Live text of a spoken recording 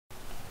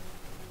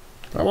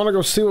I want to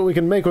go see what we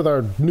can make with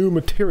our new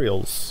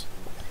materials.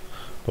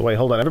 But wait,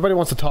 hold on. Everybody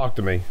wants to talk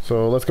to me,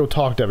 so let's go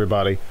talk to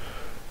everybody.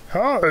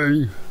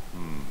 Hi!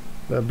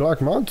 That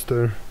black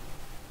monster.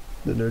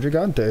 The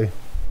Nergigante.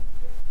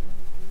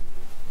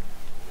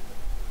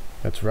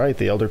 That's right,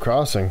 the Elder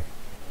Crossing.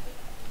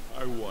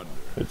 I wonder.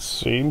 It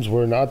seems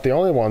we're not the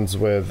only ones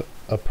with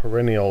a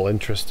perennial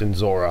interest in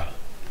Zora.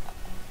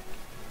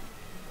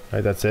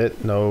 Alright, that's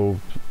it? No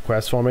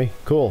quest for me?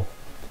 Cool.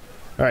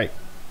 Alright.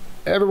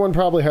 Everyone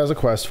probably has a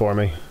quest for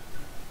me.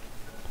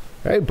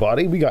 Hey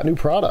buddy, we got new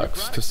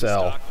products to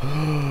sell.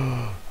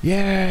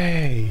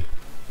 Yay!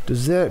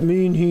 Does that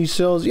mean he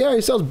sells... Yeah,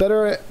 he sells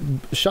better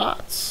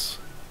shots.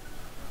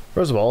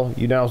 First of all,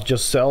 you now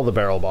just sell the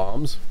barrel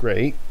bombs.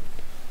 Great.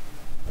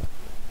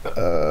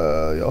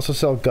 You also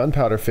sell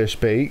gunpowder fish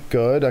bait.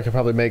 Good. I could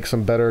probably make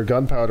some better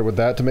gunpowder with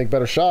that to make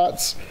better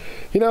shots.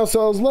 He now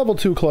sells level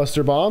 2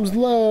 cluster bombs.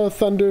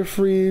 Thunder,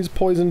 freeze,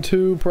 poison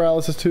 2,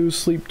 paralysis 2,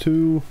 sleep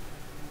 2,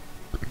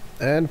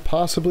 and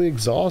possibly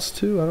exhaust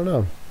 2? I don't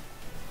know.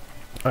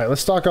 Alright,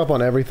 let's stock up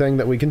on everything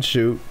that we can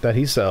shoot that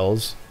he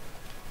sells,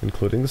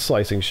 including the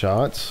slicing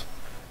shots,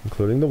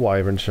 including the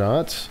wyvern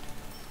shots,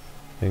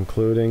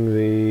 including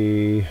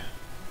the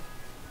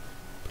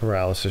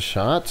paralysis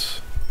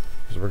shots.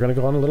 We're gonna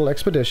go on a little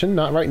expedition.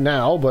 Not right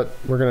now, but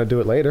we're gonna do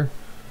it later.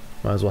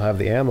 Might as well have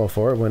the ammo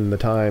for it when the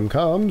time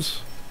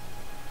comes.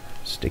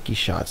 Sticky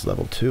shots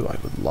level 2. I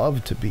would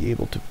love to be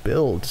able to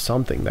build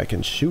something that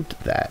can shoot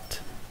that.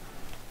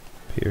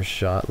 Pierce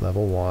shot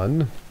level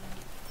 1.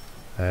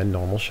 And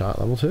normal shot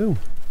level 2.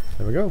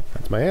 There we go.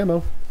 That's my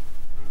ammo.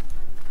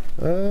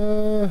 He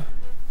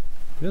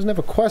doesn't have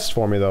a quest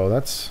for me though.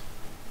 That's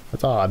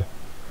odd.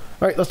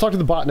 Alright, let's talk to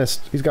the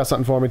botanist. He's got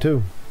something for me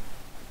too.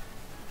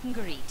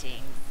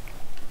 Greetings.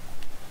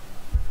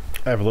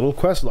 I have a little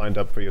quest lined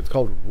up for you. It's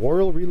called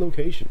Royal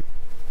Relocation.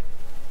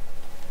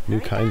 New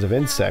kinds of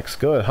insects.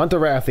 Good. Hunt a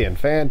Rathian.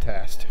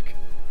 Fantastic.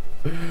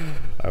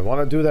 I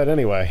want to do that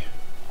anyway.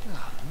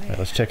 Right,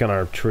 let's check on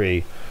our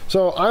tree.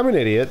 So, I'm an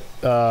idiot.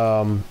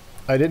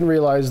 I didn't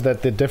realize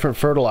that the different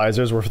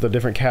fertilizers were for the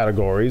different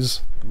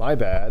categories. My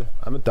bad.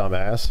 I'm a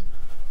dumbass.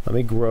 Let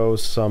me grow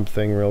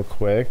something real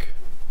quick.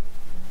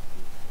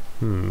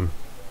 Ooh,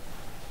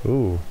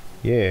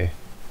 yeah.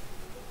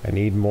 I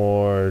need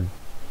more...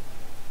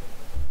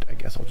 I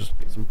guess I'll just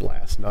get some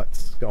blast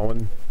nuts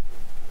going.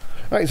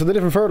 Alright, so the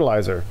different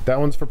fertilizer. That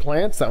one's for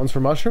plants, that one's for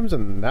mushrooms,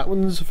 and that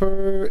one's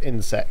for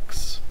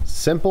insects.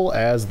 Simple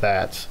as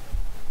that.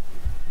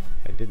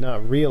 I did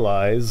not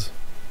realize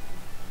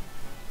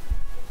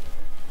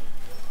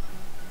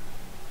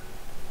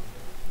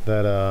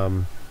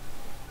that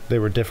they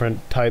were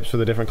different types for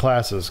the different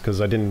classes,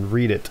 because I didn't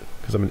read it,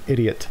 because I'm an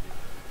idiot.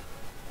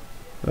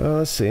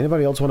 Let's see,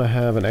 anybody else want to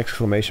have an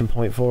exclamation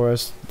point for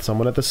us?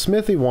 Someone at the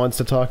smithy wants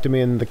to talk to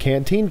me, and the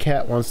canteen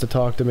cat wants to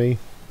talk to me.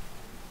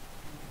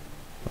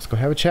 Let's go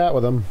have a chat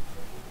with them.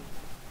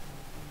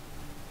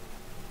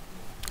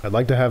 I'd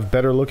like to have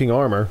better looking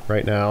armor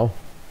right now,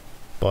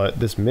 but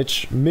this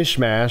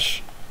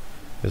mishmash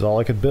is all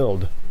I could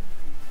build.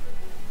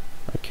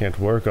 I can't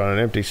work on an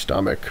empty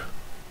stomach.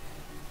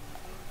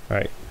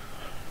 Alright.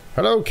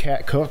 Hello,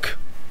 cat cook.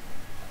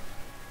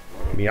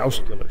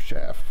 Meowskiller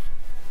chef.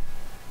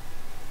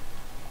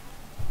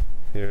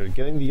 You're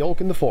getting the yolk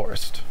in the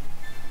forest.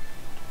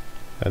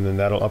 And then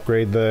that'll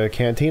upgrade the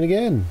canteen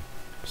again.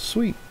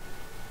 Sweet.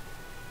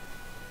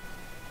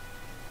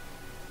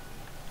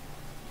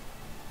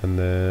 And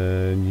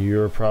then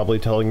you're probably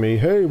telling me,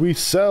 hey, we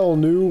sell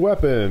new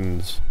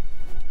weapons.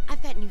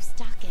 I've got new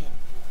stock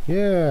in.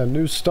 Yeah,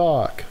 new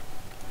stock.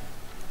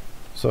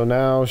 So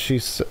now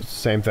she's...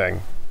 same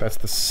thing. That's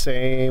the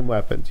same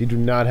weapons. You do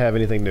not have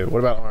anything new. What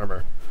about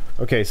armor?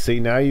 Okay, see,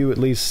 now you at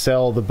least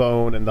sell the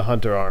bone and the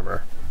hunter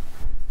armor.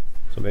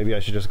 So maybe I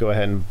should just go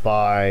ahead and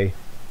buy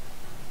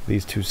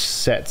these two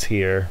sets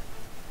here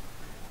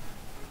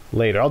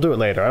later. I'll do it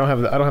later. I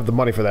don't have the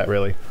money for that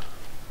really.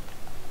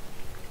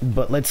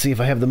 But let's see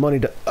if I have the money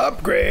to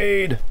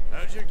upgrade.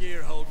 How's your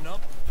gear holding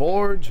up?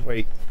 Forge,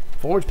 wait.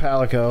 Forge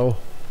Palico.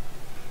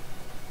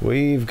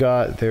 We've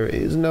got, there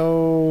is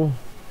no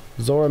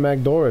Zora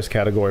Magdoris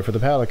category for the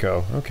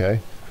Palico. Okay.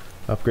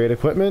 Upgrade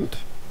equipment.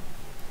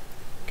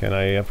 Can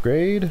I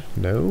upgrade?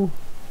 No.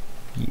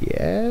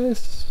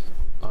 Yes.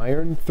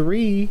 Iron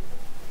 3.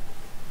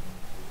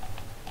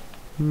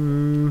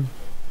 I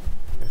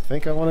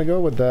think I want to go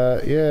with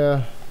that.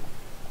 Yeah.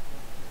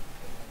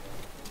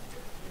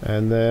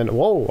 And then,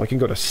 whoa, I can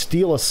go to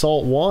Steel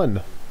Assault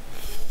 1.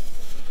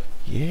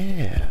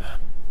 Yeah.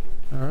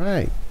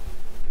 Alright.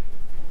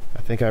 I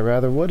think I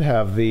rather would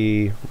have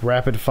the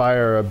rapid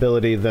fire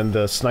ability than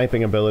the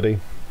sniping ability.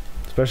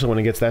 Especially when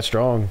it gets that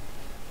strong.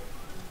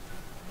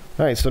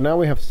 Alright, so now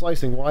we have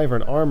Slicing,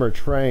 Wyvern, Armor,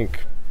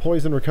 Trank,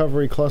 Poison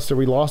Recovery, Cluster.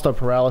 We lost our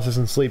Paralysis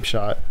and Sleep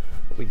Shot,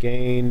 but we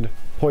gained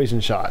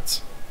Poison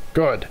Shots.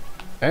 Good.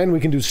 And we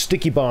can do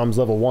Sticky Bombs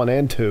level 1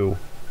 and 2.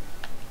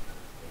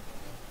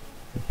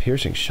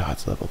 Piercing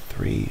Shots level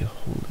 3.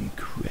 Holy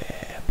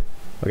crap.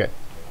 Okay.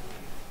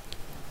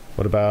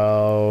 What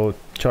about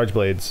Charge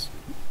Blades?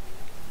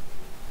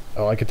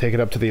 Oh, I could take it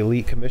up to the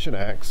Elite Commission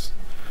Axe.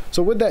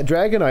 So with that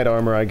Dragonite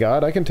armor I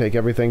got, I can take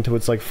everything to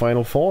its, like,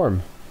 final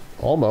form.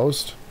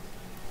 Almost.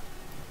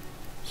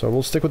 So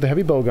we'll stick with the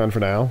heavy bowgun for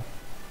now.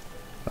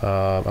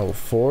 I will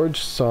forge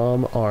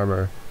some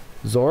armor.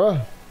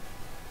 Zora?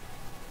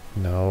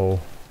 No.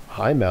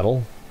 High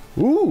metal.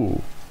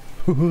 Ooh!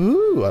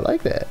 Ooh, I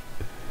like that.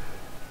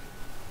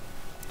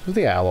 There's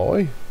the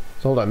alloy.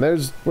 So hold on,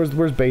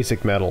 where's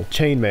basic metal?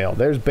 Chainmail.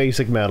 There's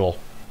basic metal.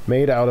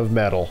 Made out of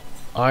metal.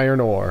 Iron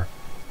ore.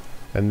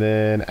 And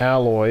then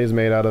alloy is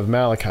made out of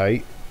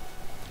malachite.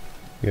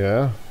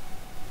 Yeah.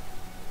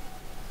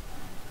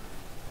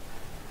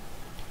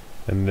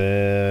 And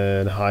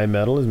then high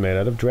metal is made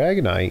out of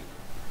dragonite.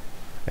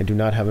 I do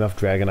not have enough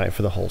dragonite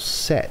for the whole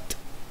set.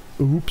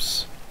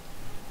 Oops.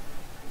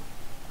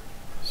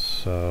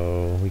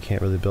 So we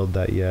can't really build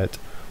that yet.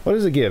 What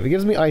does it give? It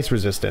gives me ice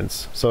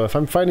resistance. So if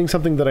I'm fighting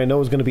something that I know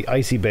is going to be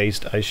icy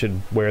based, I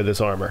should wear this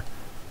armor.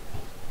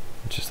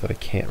 It's just that I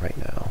can't right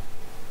now.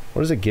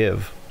 What does it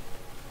give?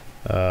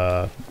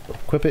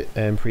 Equip it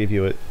and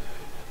preview it.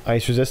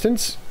 Ice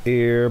resistance,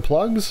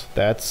 earplugs.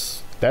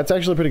 That's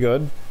actually pretty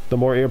good. The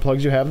more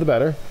earplugs you have, the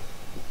better.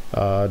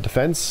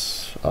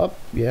 Defense up,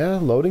 yeah.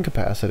 Loading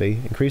capacity.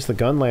 Increase the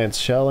gun lance,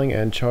 shelling,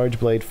 and charge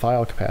blade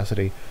file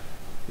capacity.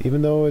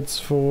 Even though it's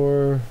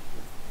for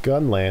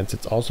gun lance,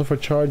 it's also for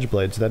charge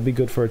blade, so that'd be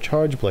good for a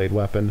charge blade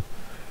weapon.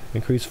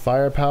 Increase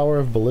firepower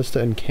of ballista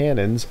and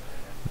cannons.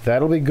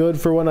 That'll be good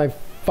for when I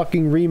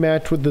fucking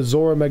rematch with the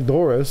Zora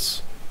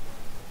Magdoris.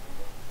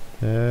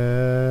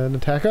 And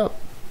attack up.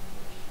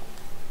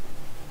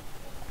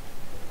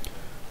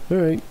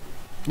 Alright.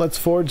 Let's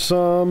forge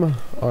some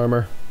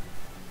armor.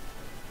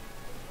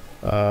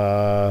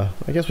 I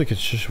guess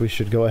we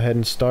should go ahead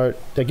and start.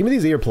 Yeah, give me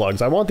these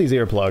earplugs. I want these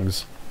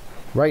earplugs.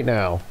 Right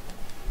now.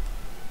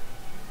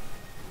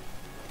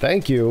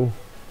 Thank you.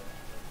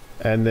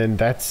 And then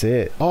that's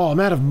it. Oh, I'm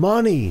out of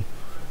money!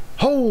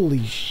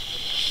 Holy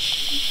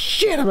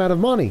shit, I'm out of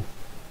money!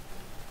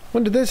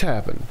 When did this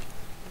happen?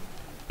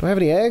 Do I have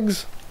any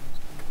eggs?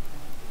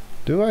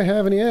 Do I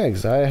have any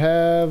eggs? I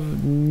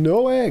have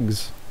no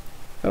eggs.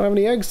 I don't have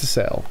any eggs to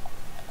sell.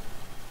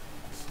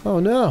 Oh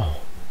no.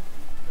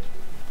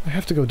 I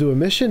have to go do a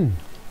mission.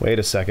 Wait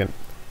a second.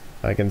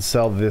 I can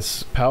sell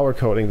this power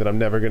coating that I'm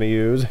never going to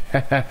use.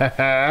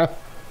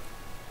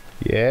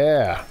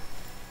 Yeah.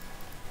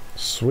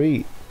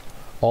 Sweet.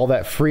 All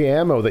that free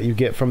ammo that you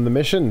get from the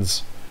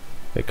missions.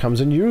 It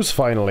comes in use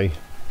finally.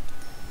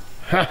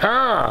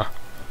 Haha!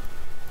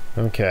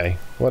 Okay,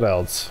 what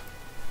else?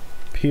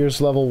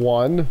 Pierce level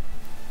 1.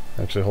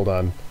 Actually, hold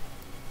on.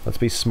 Let's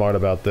be smart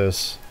about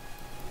this.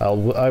 I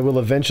will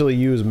eventually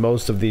use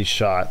most of these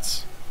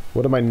shots.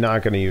 What am I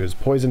not going to use?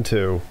 Poison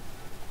 2.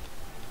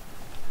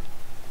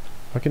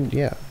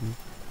 Yeah.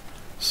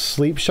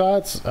 Sleep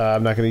shots?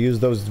 I'm not going to use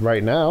those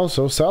right now,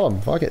 so sell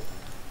them. Fuck it.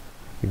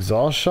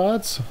 Exhaust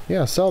shots?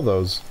 Yeah, sell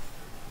those.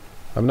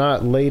 I'm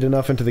not late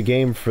enough into the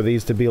game for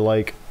these to be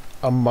like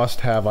a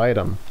must-have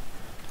item.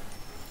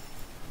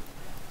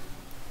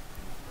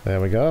 There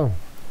we go.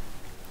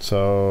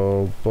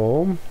 So,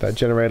 boom. That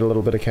generated a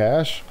little bit of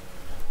cash.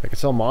 I can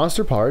sell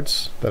monster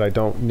parts that I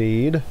don't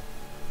need.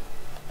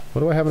 What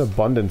do I have an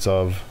abundance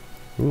of?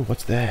 Ooh,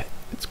 what's that?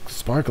 It's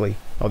sparkly.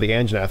 Oh, the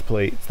Anjanath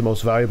plate. It's the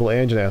most valuable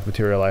Anjanath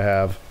material I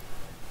have.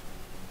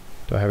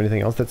 Do I have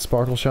anything else that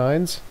sparkle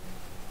shines?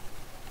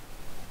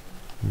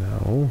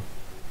 No.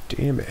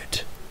 Damn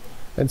it.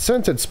 And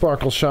since it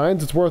sparkle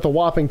shines, it's worth a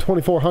whopping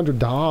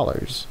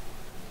 $2,400.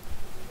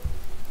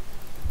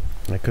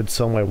 I could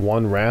sell my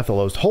one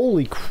Rathalos.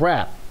 Holy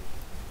crap!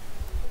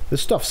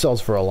 This stuff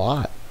sells for a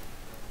lot.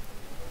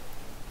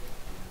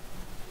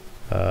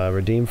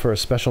 Redeem for a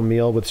special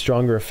meal with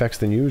stronger effects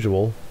than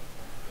usual.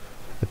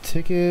 A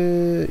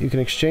ticket... You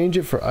can exchange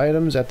it for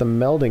items at the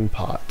melding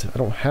pot. I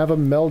don't have a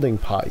melding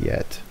pot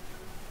yet.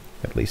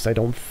 At least I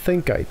don't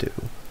think I do.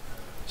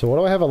 So what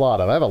do I have a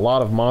lot of? I have a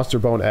lot of Monster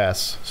Bone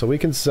S. So we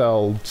can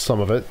sell some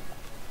of it.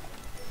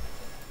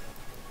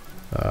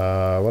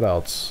 What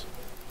else?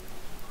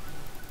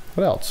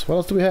 What else? What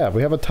else do we have?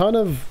 We have a ton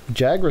of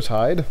Jagras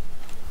hide.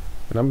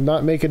 And I'm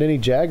not making any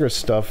Jagras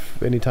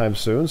stuff anytime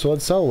soon, so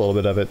let's sell a little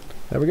bit of it.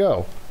 There we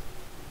go.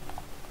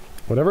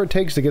 Whatever it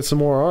takes to get some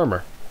more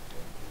armor.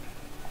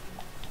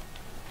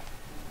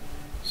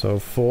 So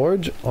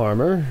forge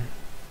armor.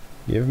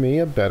 Give me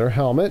a better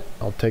helmet.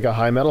 I'll take a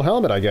high metal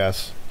helmet, I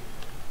guess.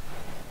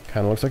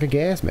 Kind of looks like a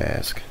gas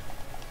mask.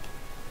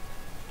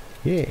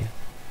 Yeah.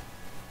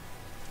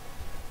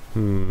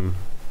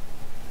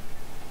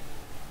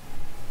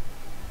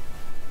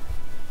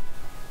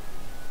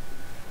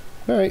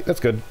 Alright, that's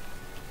good.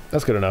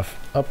 That's good enough.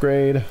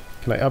 Upgrade.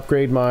 Can I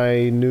upgrade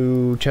my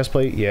new chest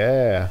plate?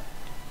 Yeah.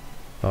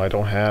 Oh, I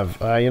don't have...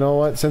 you know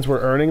what? Since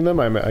we're earning them,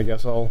 I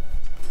guess I'll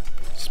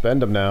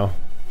spend them now.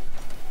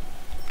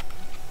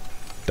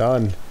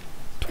 Done.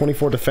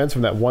 24 defense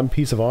from that one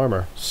piece of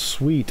armor.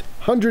 Sweet.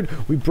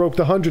 100! We broke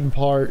the 100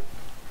 part.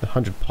 The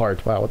 100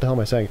 part. Wow, what the hell am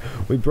I saying?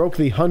 We broke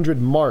the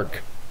 100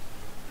 mark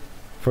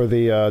for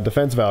the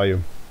defense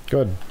value.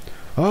 Good.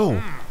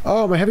 Oh!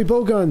 Oh, my heavy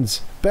bow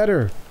guns!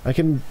 better. I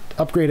can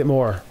upgrade it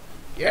more.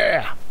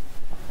 Yeah!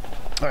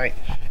 Alright.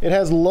 It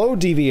has low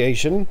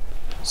deviation,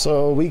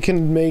 so we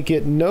can make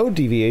it no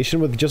deviation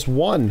with just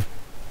one.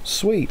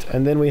 Sweet.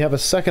 And then we have a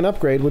second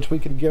upgrade, which we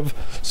can give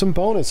some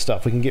bonus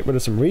stuff. We can get rid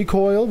of some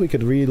recoil. We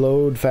could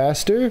reload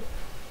faster.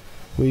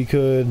 We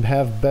could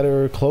have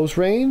better close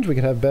range. We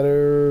could have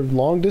better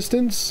long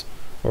distance.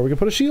 Or we could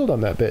put a shield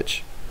on that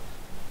bitch.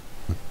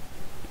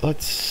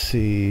 Let's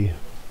see.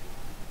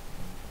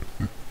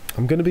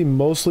 I'm going to be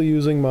mostly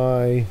using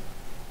my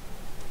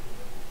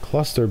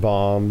cluster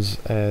bombs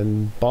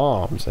and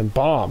bombs and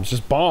bombs.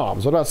 Just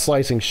bombs. What about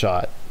slicing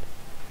shot?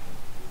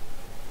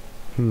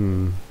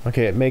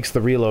 Okay, it makes the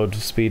reload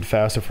speed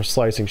faster for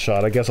slicing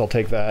shot. I guess I'll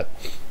take that.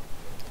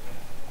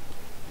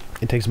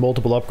 It takes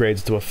multiple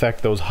upgrades to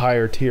affect those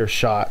higher tier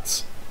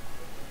shots.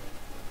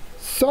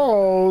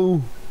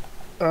 So,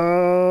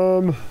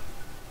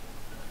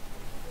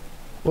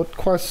 what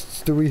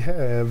quests do we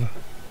have?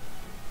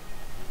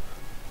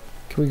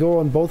 Can we go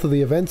on both of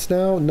the events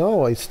now?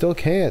 No, I still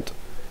can't.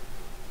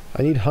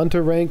 I need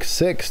Hunter rank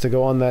 6 to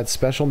go on that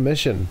special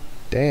mission.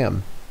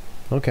 Damn.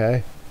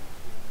 Okay.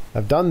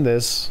 I've done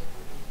this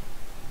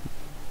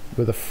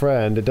with a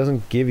friend. It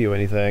doesn't give you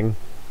anything.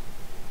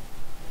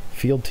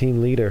 Field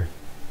team leader.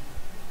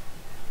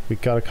 We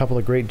got a couple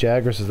of great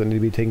Jagresses that need to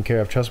be taken care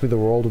of. Trust me, the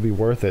world will be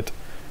worth it.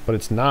 But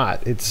it's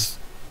not.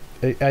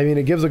 I mean,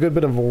 it gives a good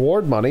bit of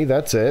reward money,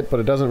 that's it, but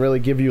it doesn't really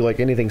give you,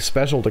 like, anything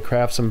special to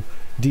craft some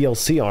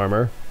DLC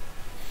armor.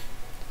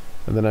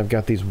 And then I've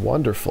got these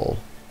wonderful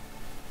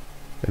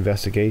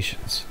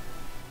investigations.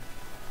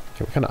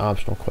 Okay, what kind of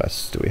optional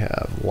quests do we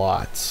have?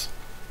 Lots.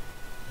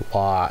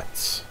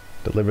 Lots.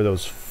 Deliver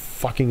those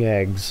fucking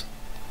eggs.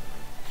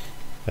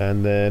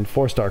 And then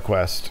 4-star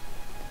quest.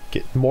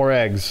 Get more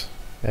eggs.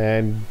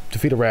 And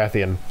defeat a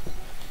Rathian.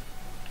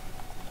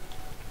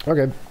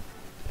 Okay.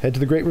 Head to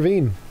the Great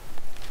Ravine.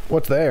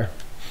 What's there?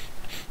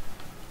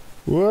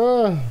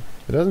 Whoa!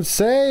 It doesn't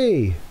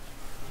say!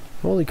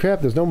 Holy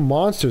crap, there's no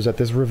monsters at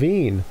this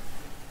ravine.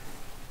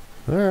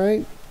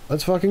 Alright,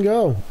 let's fucking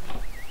go.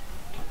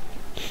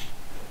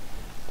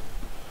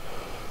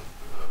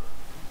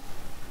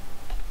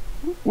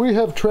 We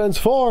have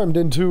transformed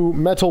into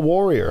Metal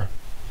Warrior.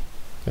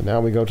 And now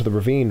we go to the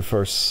ravine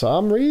for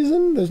some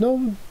reason? There's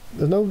no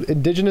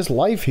indigenous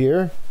life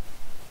here.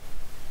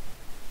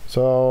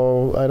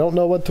 So, I don't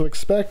know what to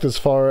expect as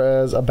far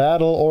as a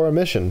battle or a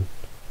mission.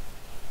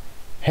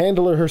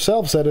 Handler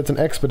herself said it's an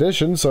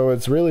expedition, so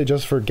it's really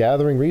just for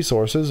gathering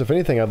resources. If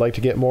anything, I'd like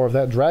to get more of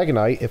that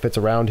Dragonite if it's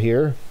around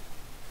here.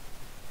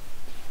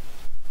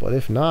 But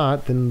if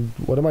not, then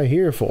what am I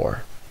here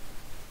for?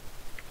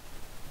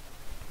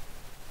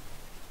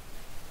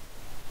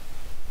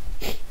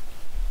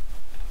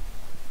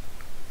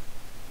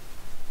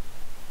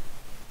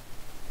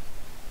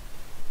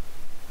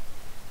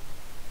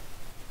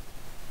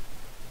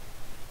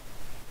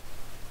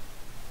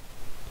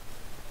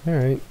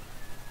 Alright.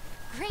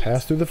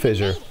 Pass through the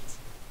fissure.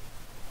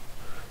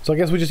 So I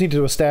guess we just need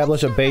to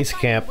establish a base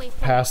camp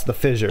past the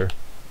fissure.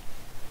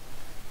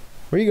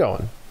 Where are you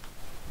going?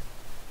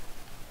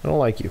 I don't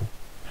like you.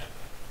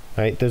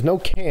 Alright, there's no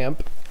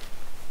camp.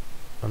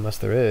 Unless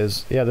there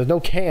is. Yeah, there's no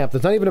camp.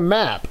 There's not even a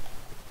map.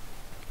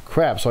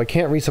 Crap, so I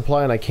can't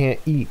resupply and I can't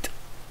eat.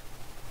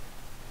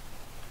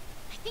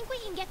 I think we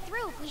can get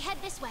through if we head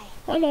this way.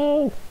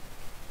 Hello!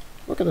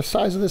 Look at the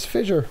size of this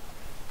fissure.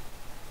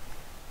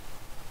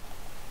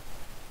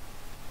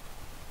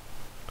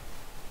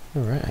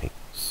 Alright,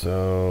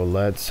 so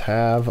let's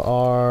have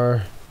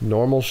our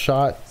normal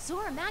shot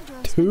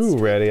 2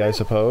 ready, I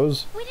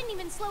suppose. We didn't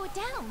even slow it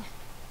down.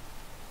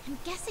 I'm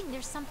guessing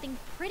there's something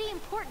pretty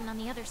important on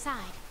the other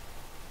side.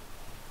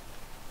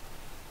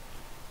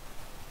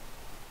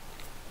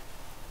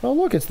 Oh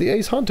look, it's the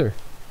Ace Hunter.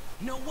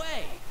 No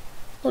way!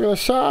 Look at the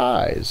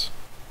size.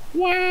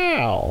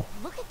 Wow!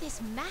 Look at this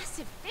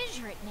massive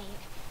fissure it made.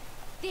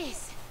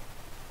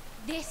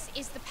 This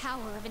is the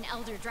power of an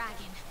Elder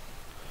Dragon.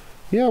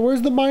 Yeah,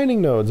 where's the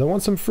mining nodes? I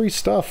want some free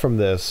stuff from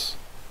this.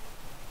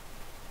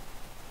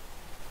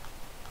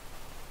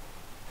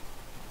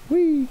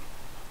 Whee!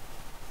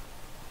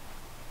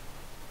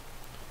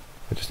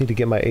 I just need to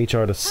get my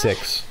HR to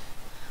 6.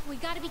 We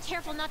gotta be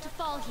careful not to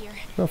fall here.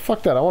 No,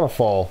 fuck that. I want to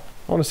fall.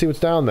 I want to see what's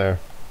down there.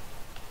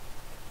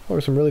 Oh,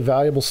 there's some really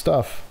valuable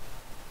stuff.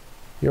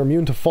 You're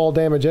immune to fall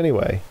damage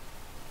anyway.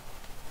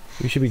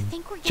 You should be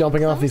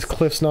jumping off these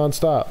cliffs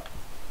non-stop.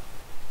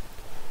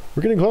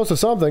 We're getting close to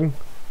something.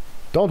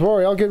 Don't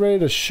worry, I'll get ready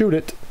to shoot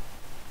it.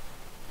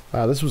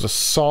 Wow, this was a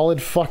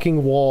solid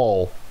fucking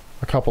wall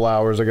a couple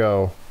hours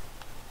ago.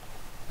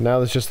 Now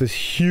there's just this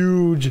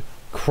huge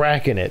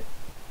crack in it.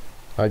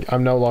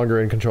 I'm no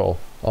longer in control.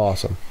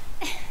 Awesome.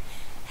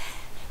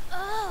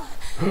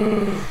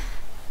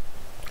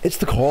 It's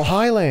the Coral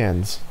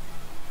Highlands.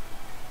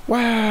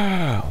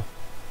 Wow.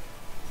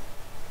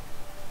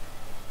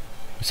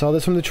 I saw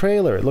this from the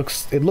trailer. It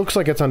looks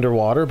like it's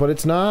underwater, but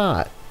it's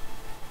not.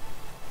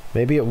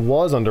 Maybe it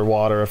was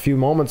underwater a few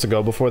moments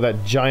ago before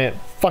that giant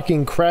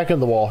fucking crack in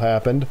the wall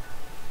happened.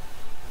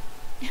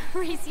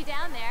 Race you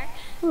down there.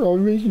 Oh,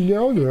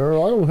 no,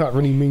 no, I don't have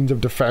any means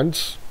of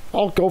defense.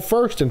 I'll go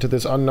first into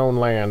this unknown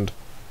land.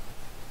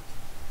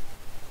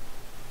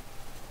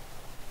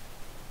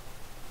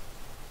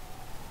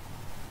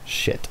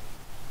 Shit.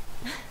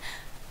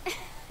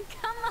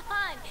 Come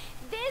on,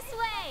 this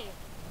way.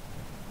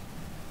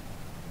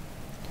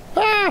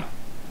 Ah!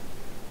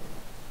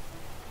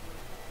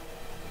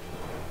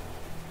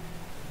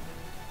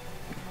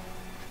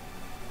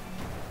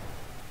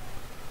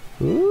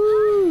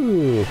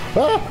 Ooh!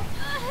 Ah!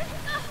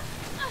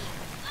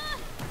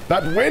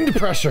 That wind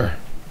pressure!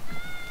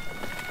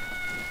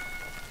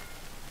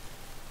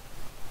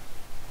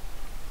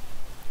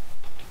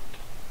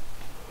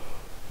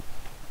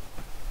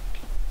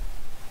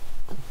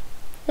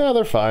 Yeah,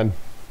 they're fine.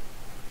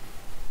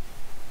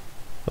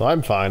 Well,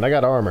 I'm fine. I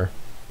got armor.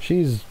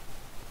 She's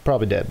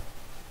probably dead.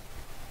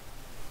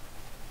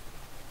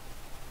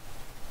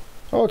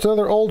 Oh, it's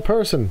another old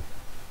person.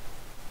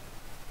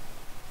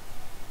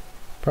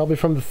 Probably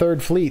from the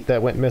 3rd Fleet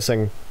that went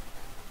missing.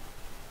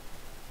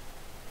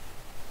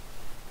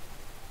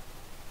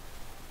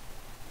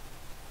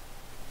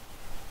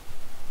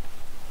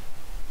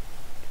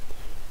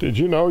 Did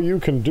you know you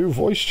can do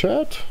voice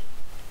chat?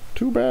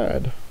 Too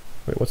bad.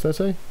 Wait, what's that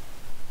say?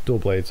 Dual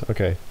blades.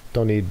 Okay.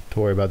 Don't need to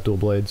worry about dual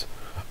blades.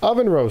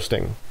 Oven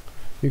roasting.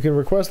 You can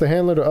request the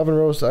handler to oven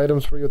roast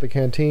items for you at the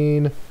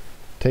canteen.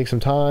 Take some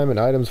time and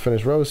items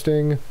finish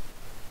roasting.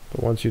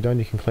 But once you're done,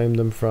 you can claim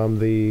them from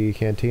the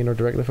canteen or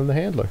directly from the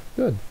handler.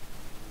 Good.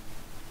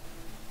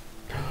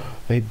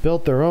 They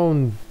built their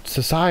own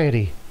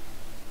society.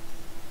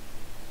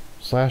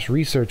 /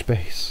 research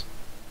base.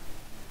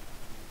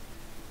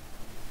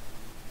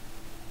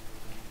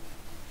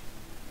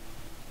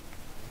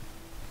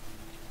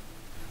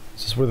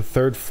 Is this where the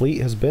 3rd Fleet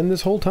has been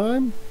this whole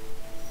time?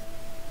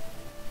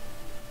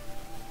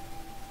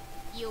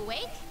 You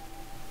awake?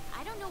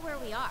 I don't know where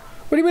we are.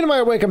 What do you mean am I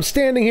awake? I'm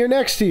standing here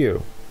next to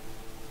you.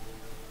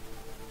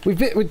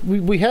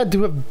 We had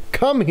to have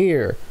come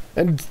here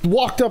and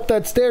walked up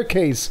that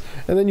staircase,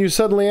 and then you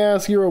suddenly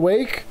ask you're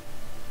awake?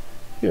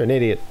 You're an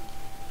idiot.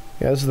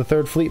 Yeah, this is the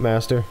 3rd Fleet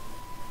Master.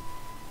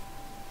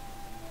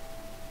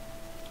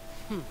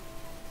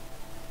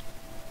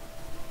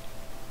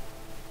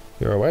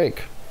 You're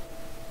awake.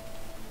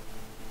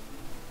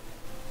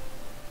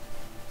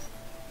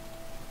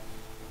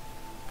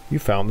 You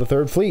found the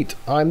 3rd Fleet.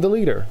 I'm the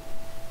leader.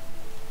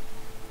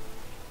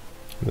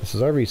 This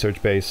is our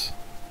research base.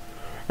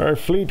 Our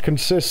fleet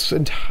consists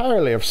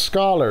entirely of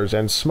scholars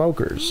and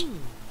smokers.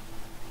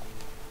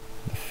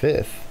 The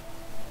 5th.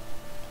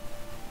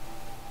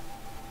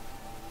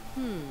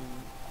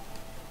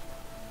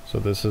 So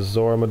this is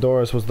Zora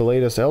Madoris was the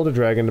latest Elder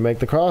Dragon to make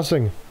the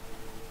crossing.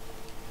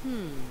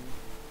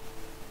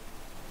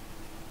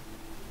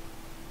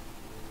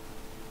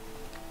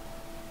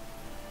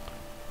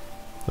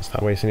 Let's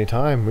not waste any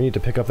time. We need to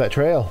pick up that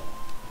trail.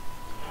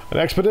 An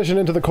expedition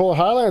into the Coral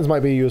Highlands might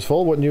be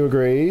useful, wouldn't you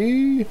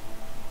agree?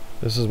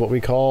 This is what we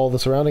call the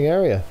surrounding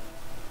area.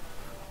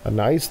 A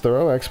nice,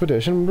 thorough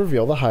expedition would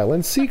reveal the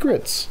Highlands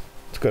secrets.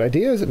 It's a good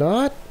idea, is it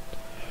not?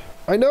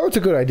 I know it's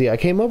a good idea. I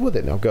came up with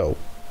it. Now go.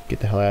 Get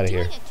the hell out of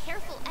here. Doing a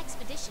careful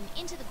expedition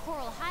into the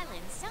Coral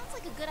Highlands sounds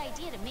like a good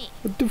idea to me.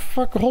 What the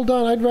fuck? Hold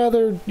on. I'd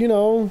rather, you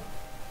know...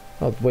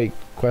 Oh, wait.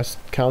 Quest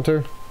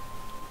counter?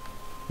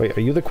 Wait,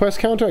 are you the quest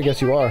counter? I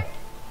guess you are.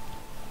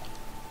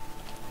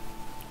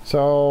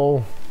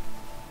 So...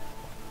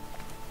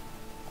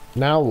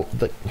 Now...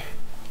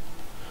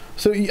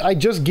 So I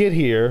just get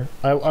here.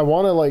 I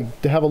want to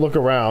like to have a look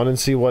around and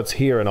see what's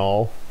here and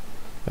all.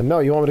 And no,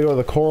 you want me to go to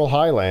the Coral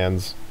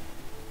Highlands.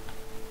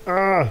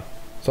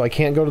 So I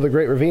can't go to the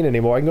Great Ravine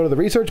anymore. I can go to the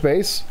research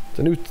base. It's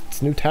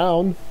a new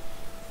town.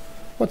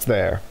 What's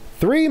there?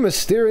 3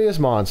 mysterious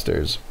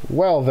monsters.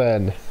 Well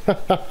then.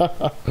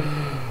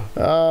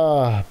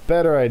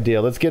 Better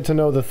idea. Let's get to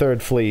know the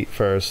 3rd Fleet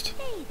first.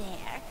 Hey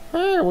there.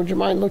 Hey, would you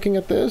mind looking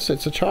at this?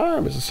 It's a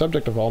charm. It's the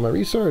subject of all my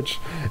research.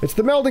 It's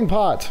the melding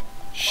pot.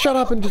 Shut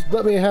up and just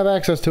let me have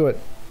access to it.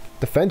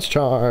 Defense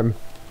charm.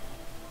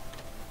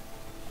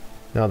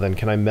 Now then,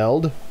 can I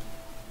meld?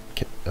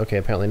 Okay,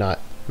 apparently not.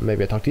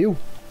 Maybe I talk to you.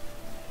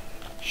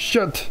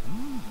 Shut.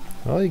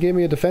 Well, you gave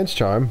me a defense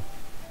charm.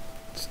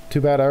 It's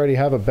too bad I already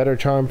have a better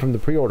charm from the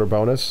pre-order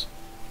bonus.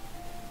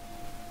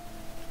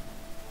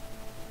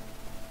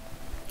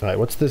 Alright,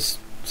 what's this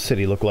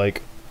city look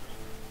like?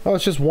 Oh,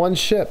 it's just one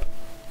ship.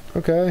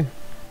 Okay.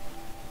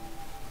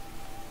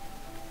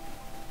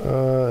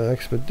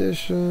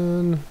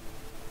 Expedition.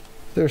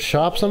 Is there a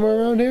shop somewhere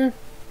around here?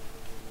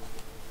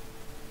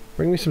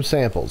 Bring me some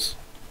samples.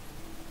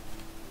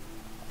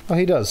 Oh,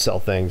 he does sell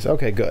things.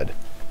 Okay, good.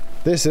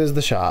 This is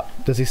the shop.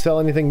 Does he sell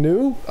anything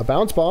new? A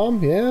bounce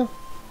bomb? Yeah?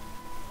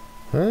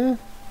 Huh?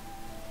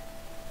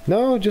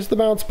 No, just the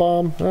bounce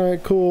bomb.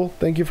 Alright, cool.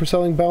 Thank you for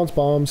selling bounce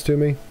bombs to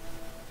me.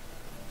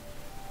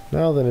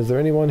 Now then, is there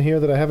anyone here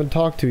that I haven't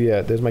talked to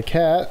yet? There's my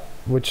cat,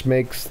 which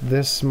makes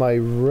this my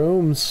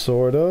room,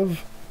 sort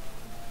of.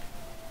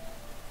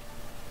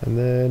 And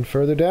then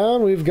further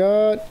down, we've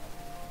got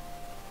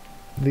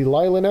the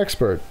Lylan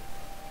Expert.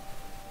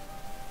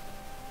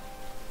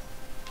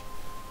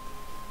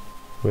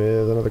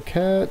 with another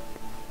cat.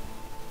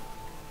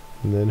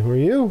 And then who are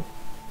you?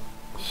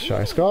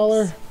 Shy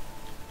Scholar.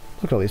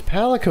 Look at all these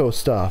Palico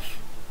stuff.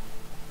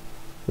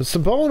 There's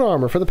some bone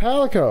armor for the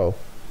Palico.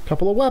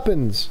 Couple of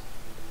weapons.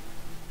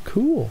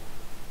 Cool.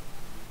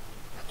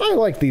 I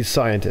like these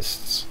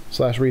scientists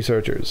slash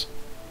researchers.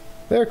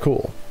 They're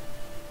cool.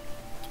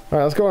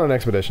 Alright, let's go on an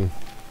expedition.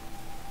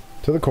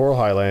 To the Coral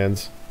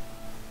Highlands.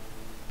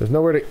 There's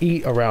nowhere to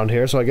eat around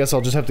here, so I guess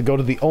I'll just have to go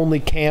to the only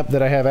camp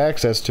that I have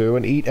access to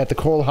and eat at the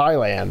Coral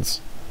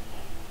Highlands.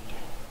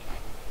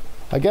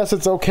 I guess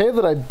it's okay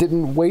that I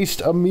didn't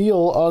waste a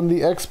meal on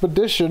the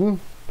expedition,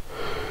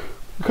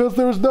 because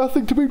there was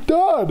nothing to be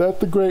done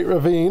at the Great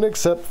Ravine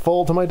except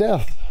fall to my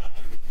death.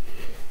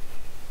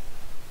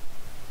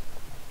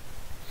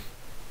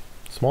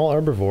 Small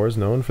herbivores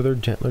known for their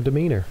gentler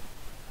demeanor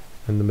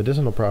and the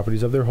medicinal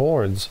properties of their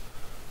horns.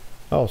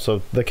 Oh,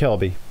 so the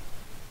Kelby.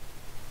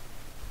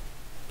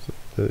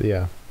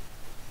 Yeah.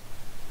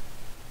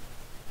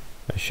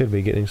 I should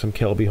be getting some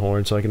Kelby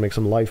horn so I can make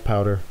some life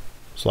powder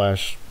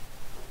slash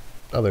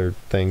other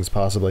things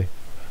possibly.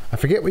 I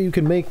forget what you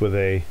can make with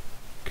a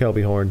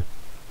Kelby horn.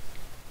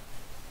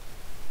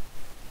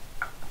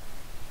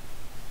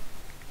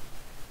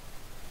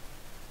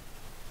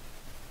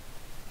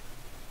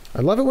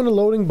 I love it when a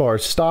loading bar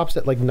stops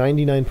at like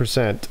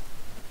 99%.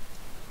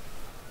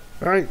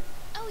 Alright.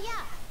 Oh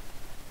yeah.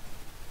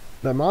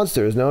 That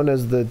monster is known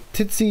as the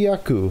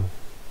Titsiyaku.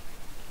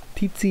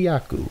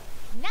 Titsiyaku.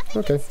 Nothing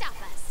Okay. can stop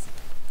us.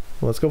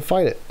 Well, let's go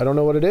fight it. I don't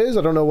know what it is.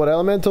 I don't know what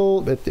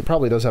elemental. It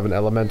probably does have an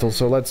elemental,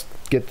 so let's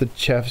get the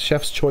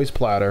chef's choice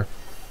platter.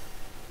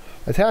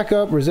 Attack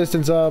up,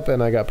 resistance up,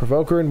 and I got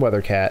Provoker and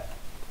Weather Cat.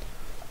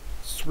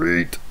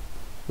 Sweet.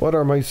 What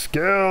are my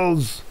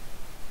skills?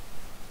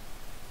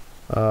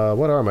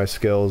 What are my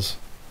skills?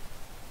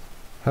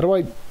 How do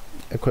I...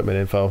 Equipment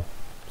info.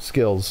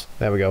 Skills.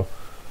 There we go.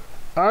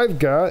 I've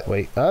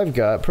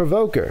got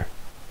Provoker.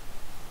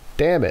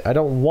 Damn it, I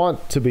don't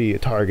want to be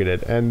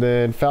targeted. And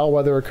then foul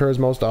weather occurs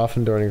most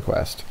often during a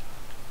quest.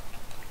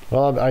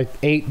 Well, I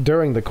ate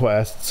during the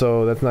quest,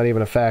 so that's not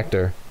even a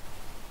factor.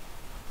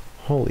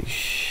 Holy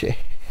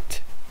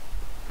shit.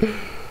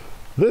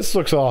 This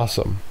looks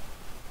awesome.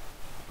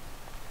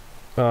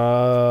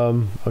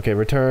 Okay,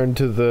 return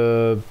to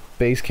the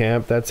base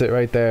camp. That's it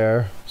right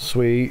there.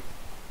 Sweet.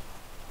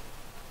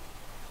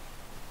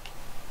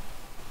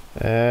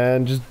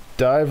 And just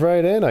dive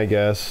right in, I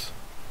guess.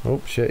 Oh,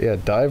 shit, yeah,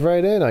 dive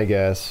right in, I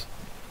guess.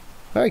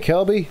 Hi,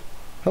 Kelby.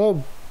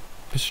 Hello,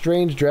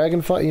 strange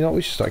dragonfly. You know what,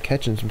 we should start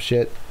catching some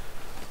shit.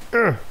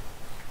 Yeah,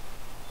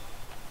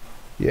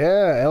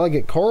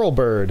 elegant coral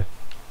bird.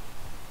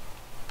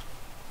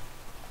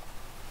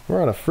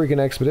 We're on a freaking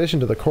expedition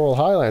to the Coral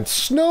Highlands.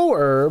 Snow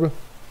herb,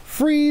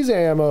 freeze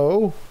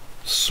ammo,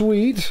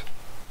 sweet.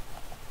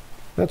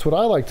 That's what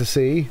I like to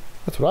see.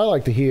 That's what I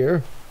like to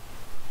hear.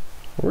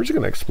 We're just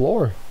gonna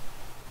explore.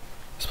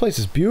 This place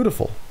is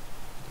beautiful.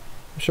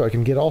 I'm sure I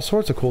can get all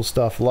sorts of cool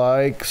stuff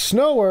like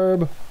snow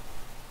herb.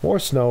 More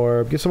snow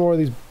herb. Get some more of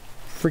these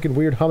freaking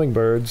weird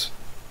hummingbirds.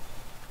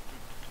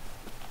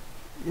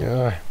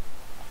 Yeah.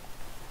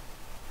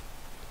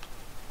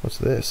 What's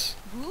this?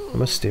 A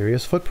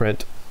mysterious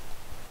footprint.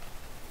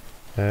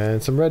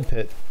 And some red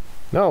pit.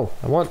 No,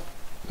 I want...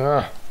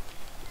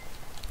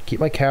 Keep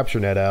my capture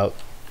net out.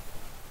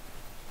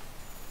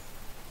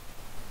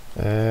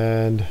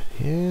 And,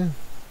 yeah.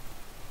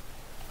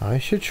 I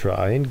should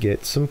try and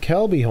get some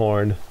Kelby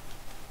horn.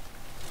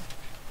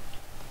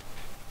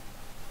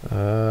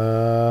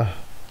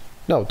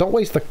 No, don't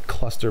waste the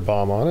cluster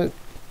bomb on it.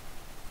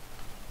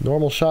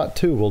 Normal shot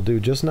 2 will do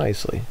just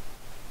nicely.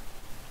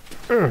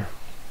 Damn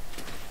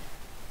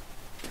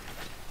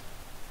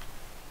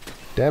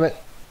it.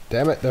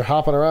 Damn it, they're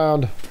hopping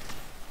around.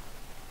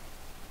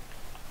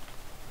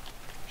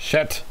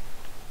 Shit.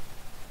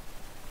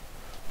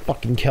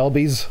 Fucking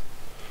Kelbies.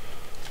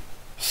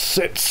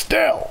 Sit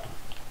still.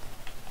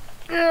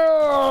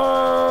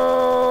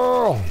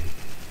 Oh!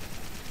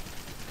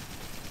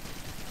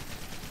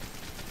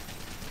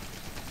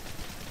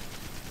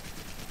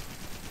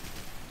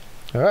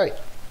 Alright.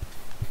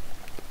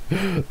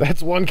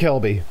 That's one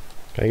Kelby.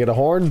 Can I get a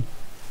horn?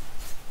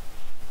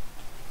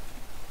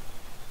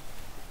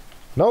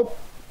 Nope.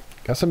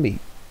 Got some meat.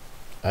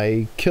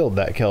 I killed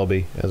that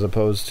Kelby as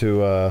opposed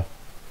to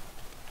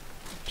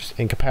just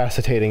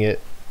incapacitating it.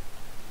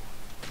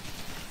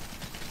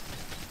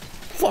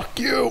 Fuck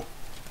you!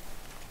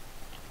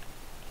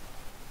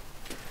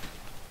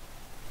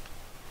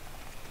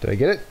 Did I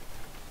get it?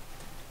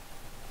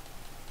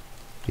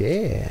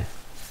 Yeah.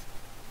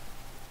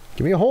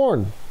 Give me a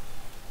horn.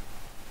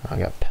 I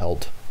got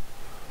pelt.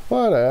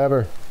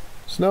 Whatever.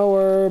 Snow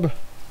herb.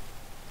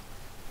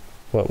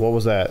 What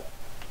was that?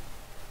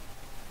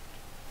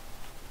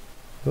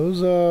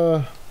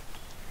 Those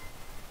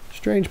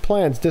strange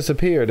plants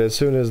disappeared as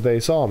soon as they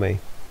saw me.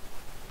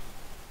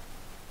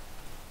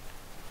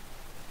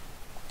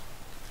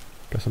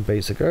 Got some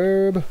basic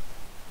herb.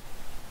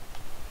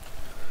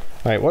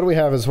 Alright, what do we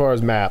have as far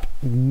as map?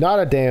 Not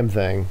a damn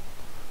thing.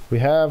 We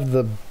have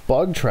the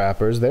bug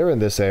trappers. They're in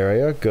this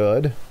area.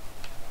 Good.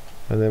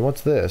 And then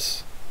what's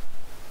this?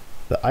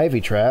 The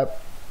ivy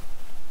trap.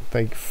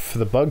 Thank for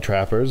the bug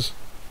trappers.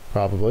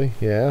 Probably,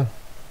 yeah.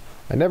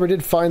 I never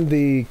did find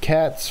the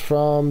cats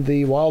from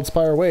the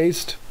Wildspire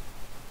Waste.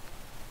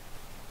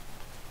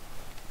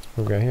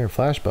 What do we got here?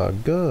 Flash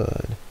bug,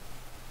 good.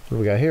 What do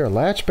we got here?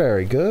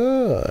 Latchberry,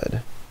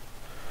 good.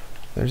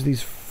 There's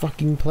these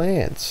fucking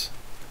plants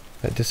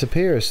that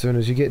disappear as soon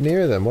as you get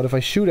near them. What if I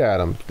shoot at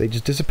them? They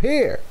just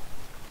disappear.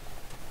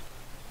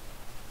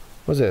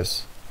 What's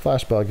this?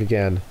 Flash bug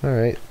again.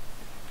 Alright.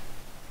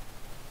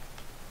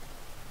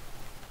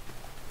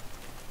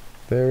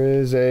 There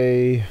is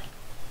a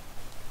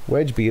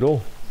wedge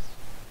beetle.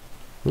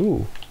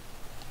 Ooh.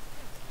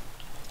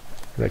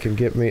 That can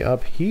get me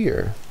up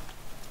here.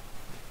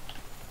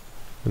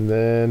 And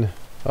then...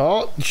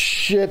 oh,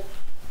 shit!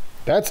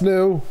 That's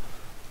new!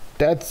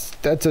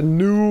 That's a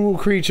new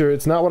creature.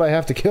 It's not what I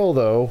have to kill,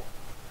 though.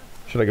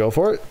 Should I go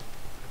for it?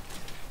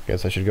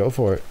 Guess I should go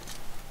for it.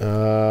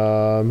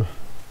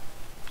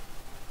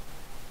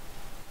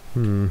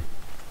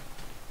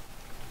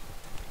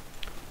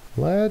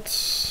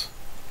 Let's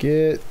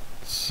get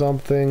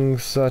something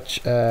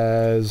such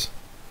as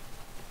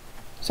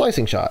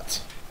slicing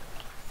shots.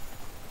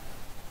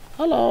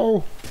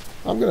 Hello!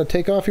 I'm gonna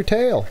take off your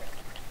tail.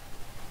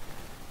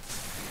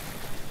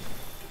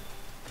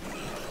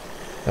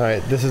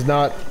 Alright, this is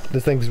not...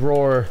 this thing's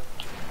roar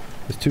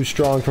is too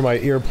strong for my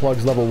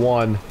earplugs level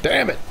 1.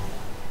 Damn it!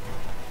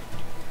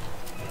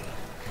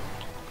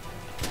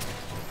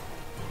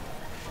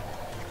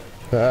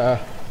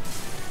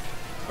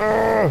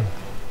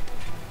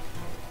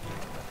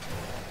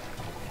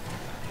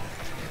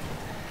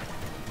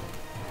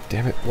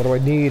 Damn it, what do I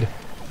need?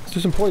 Let's do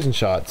some poison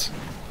shots.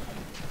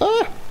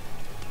 Ah!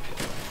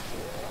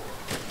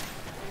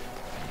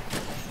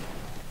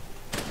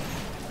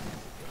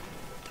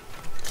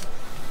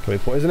 Can we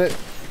poison it?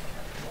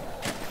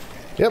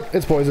 Yep,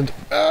 it's poisoned.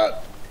 Ah!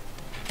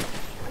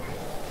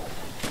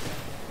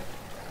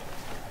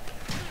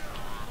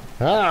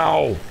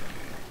 Ow!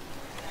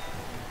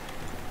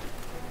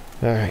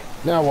 Alright,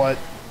 now what?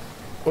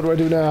 What do I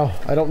do now?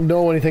 I don't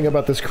know anything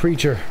about this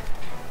creature.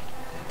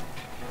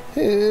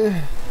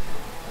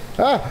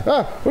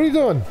 What are you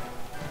doing?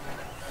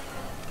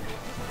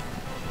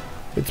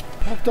 It's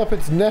puffed up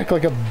its neck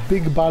like a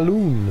big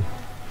balloon.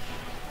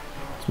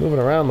 It's moving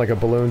around like a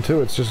balloon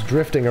too. It's just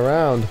drifting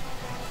around.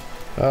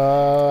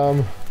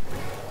 Alright,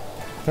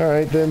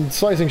 then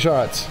slicing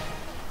shots.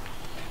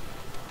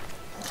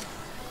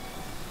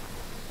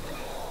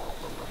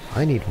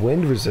 I need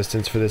wind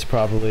resistance for this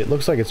probably. It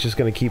looks like it's just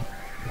gonna keep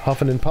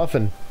huffing and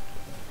puffing.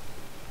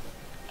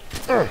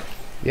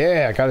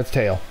 Yeah, I got its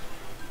tail.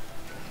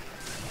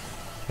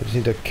 I just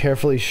need to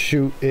carefully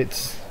shoot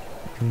its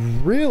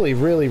really,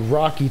 really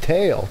rocky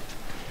tail.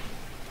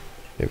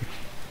 It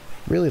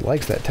really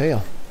likes that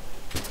tail.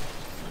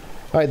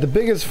 Alright, the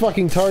biggest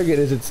fucking target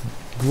is its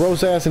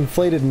gross-ass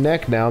inflated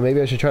neck now.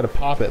 Maybe I should try to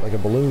pop it like a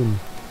balloon.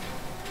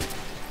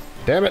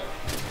 Damn it!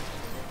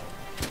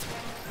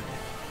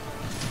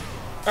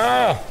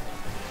 Ah!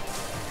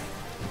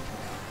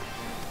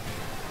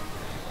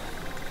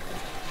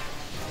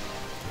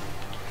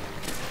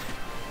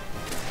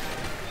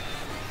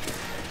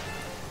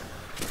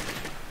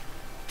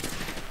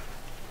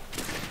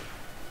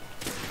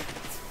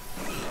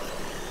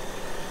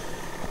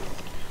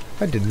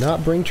 I did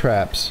not bring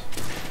traps.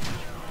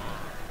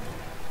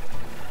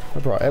 I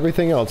brought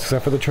everything else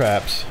except for the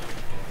traps.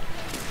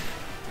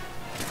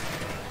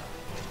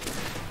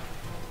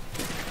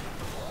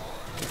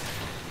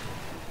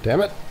 Damn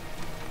it.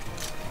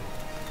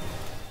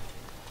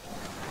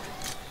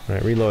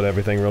 Alright, reload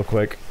everything real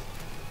quick.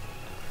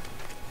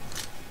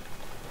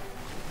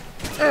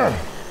 Ugh.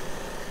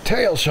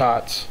 Tail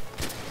shots!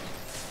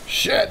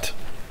 Shit!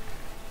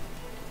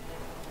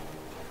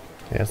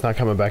 Yeah, it's not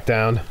coming back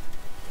down.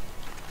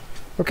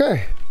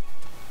 Okay.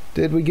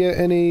 Did we get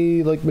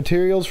any, like,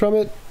 materials from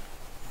it?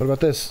 What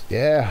about this?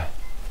 Yeah.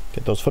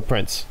 Get those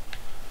footprints.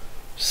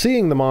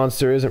 Seeing the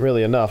monster isn't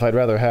really enough. I'd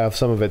rather have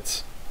some of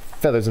its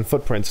feathers and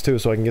footprints, too,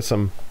 so I can get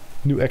some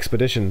new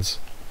expeditions.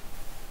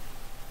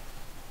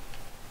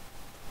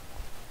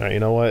 Alright, you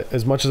know what?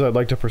 As much as I'd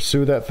like to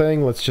pursue that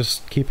thing, let's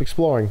just keep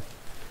exploring.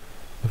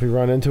 If we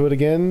run into it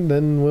again,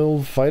 then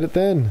we'll fight it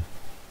then.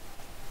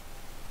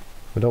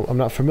 I'm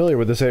not familiar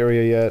with this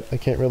area yet. I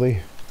can't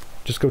really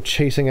just go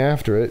chasing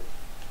after it.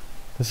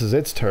 This is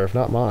its turf,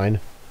 not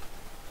mine.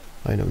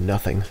 I know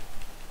nothing.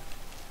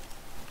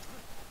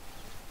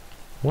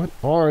 What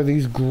are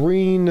these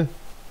green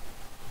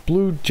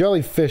blue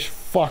jellyfish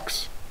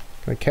fucks?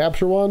 Can I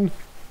capture one?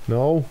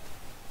 No.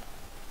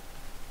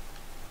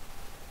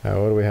 What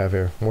do we have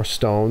here? More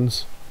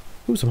stones.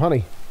 Ooh, some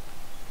honey.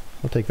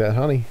 I'll take that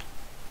honey.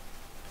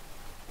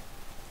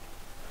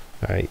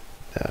 Alright.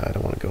 I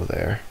don't want to go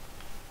there.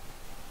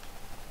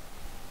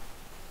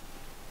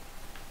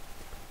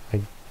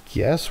 I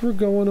guess we're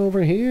going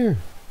over here.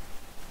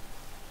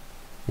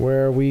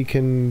 Where we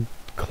can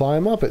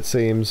climb up, it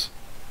seems.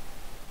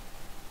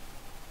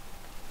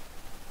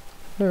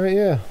 Alright,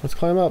 yeah. Let's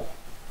climb up.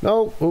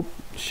 No! Oop.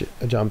 Shit,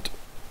 I jumped.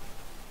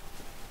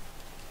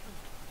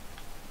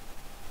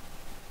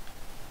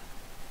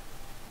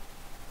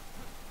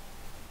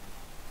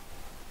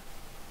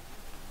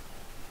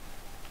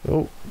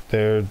 Oh,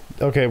 there.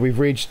 Okay, we've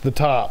reached the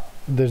top.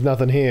 There's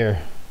nothing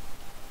here.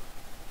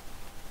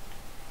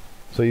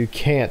 So you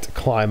can't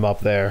climb up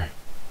there.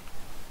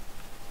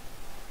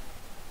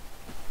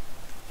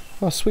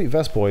 Oh, sweet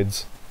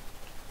Vespoids.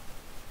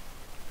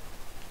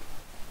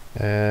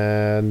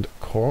 And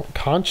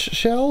conch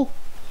shell?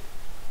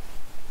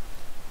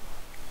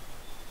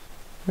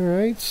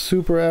 Alright,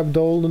 super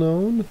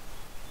abdolinone.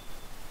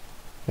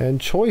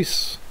 And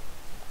choice.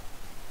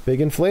 Big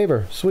in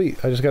flavor.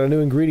 Sweet. I just got a new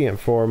ingredient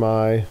for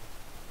my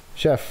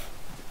chef.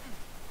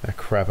 Ah,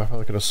 crap. I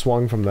probably could have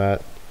swung from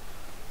that.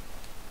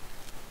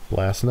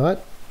 Blast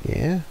nut.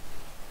 Yeah.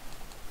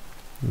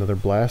 Another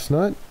blast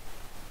nut.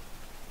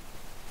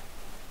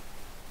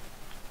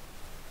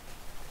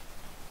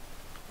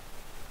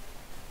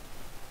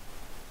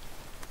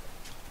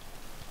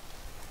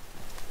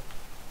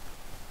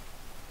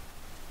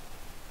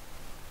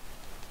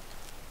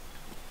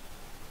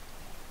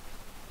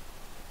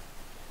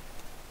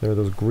 There are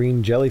those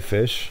green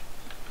jellyfish.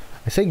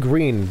 I say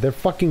green, they're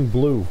fucking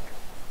blue.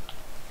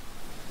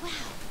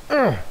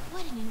 Wow.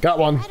 What an got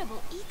one.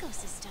 incredible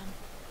ecosystem.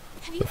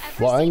 Have you The ever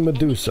flying seen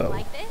Medusa. anything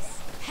like this?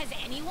 Has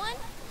anyone?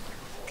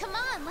 Come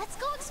on, let's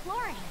go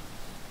exploring.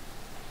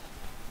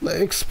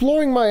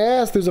 Exploring my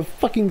ass, there's a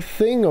fucking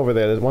thing over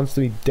there that wants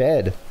to be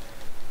dead.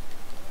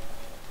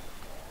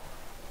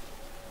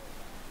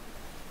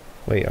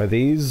 Wait, are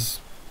these...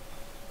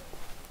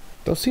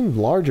 Those seem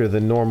larger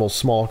than normal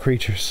small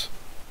creatures.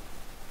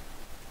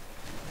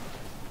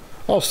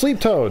 Oh, sleep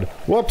toad!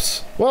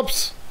 Whoops!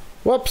 Whoops!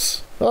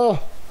 Whoops!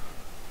 Oh!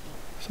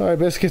 Sorry,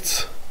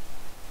 biscuits.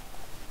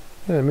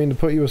 I didn't mean to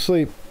put you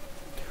asleep.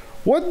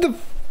 What the...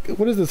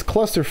 What is this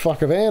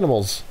clusterfuck of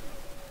animals?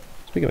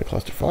 Speaking of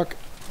clusterfuck,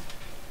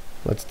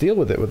 let's deal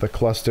with it with a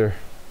cluster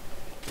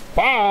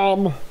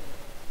bomb!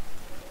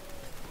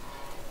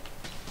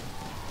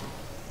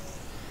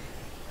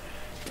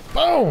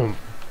 Boom!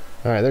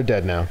 Alright, they're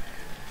dead now.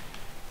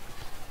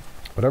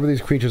 Whatever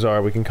these creatures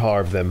are, we can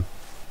carve them.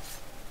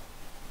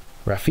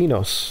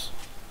 Raffinos.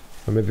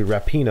 Or maybe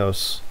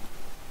Rapinos.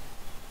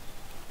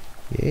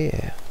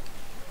 Yeah.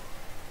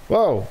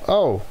 Whoa!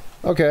 Oh!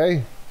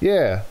 Okay.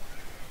 Yeah.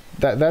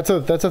 That's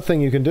a thing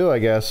you can do, I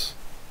guess.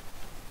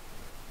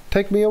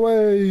 Take me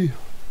away!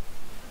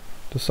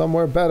 To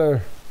somewhere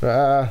better.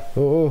 Ah!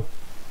 Oh!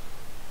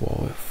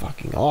 Whoa,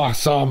 fucking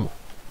awesome!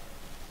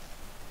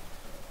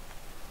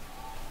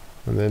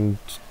 And then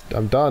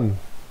I'm done.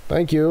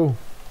 Thank you.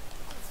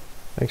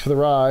 Thanks for the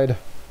ride.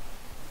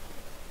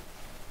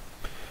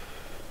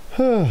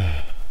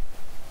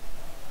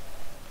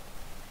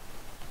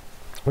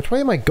 Which way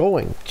am I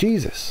going?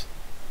 Jesus.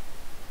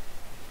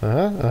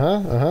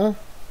 Alright,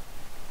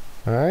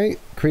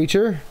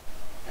 creature.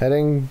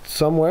 Heading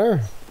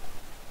somewhere.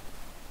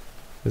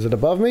 Is it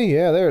above me?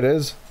 Yeah, there it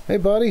is. Hey,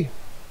 buddy.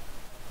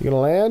 You gonna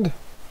land?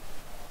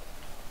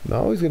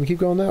 No, he's gonna keep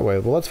going that way.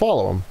 Well, let's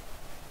follow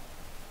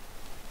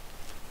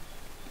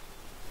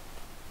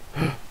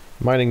him.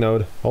 Mining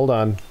node. Hold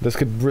on. This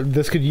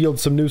could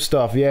yield some new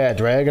stuff. Yeah,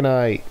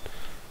 dragonite.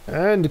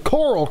 And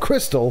coral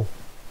crystal.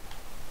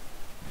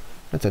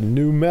 That's a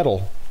new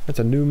metal. That's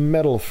a new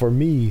metal for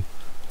me.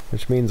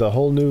 Which means a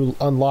whole new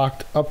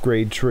unlocked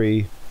upgrade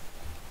tree.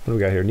 What do we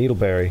got here?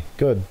 Needleberry.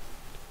 Good.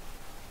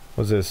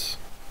 What's this?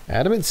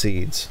 Adamant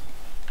seeds.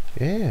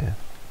 Yeah.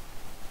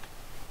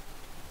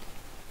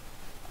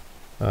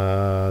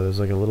 There's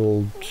like a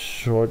little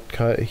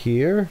shortcut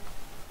here.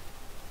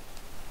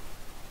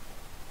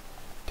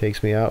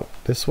 Takes me out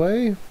this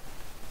way.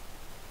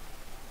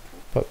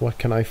 But what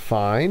can I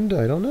find?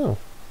 I don't know.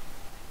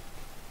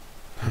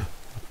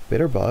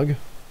 Bitter bug.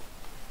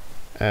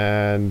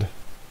 And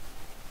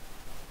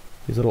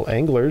these little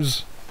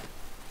anglers.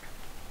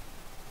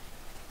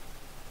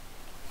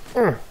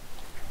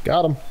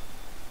 Got him.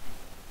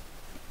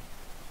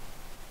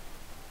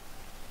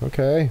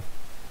 Okay.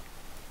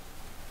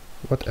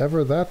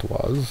 Whatever that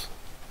was.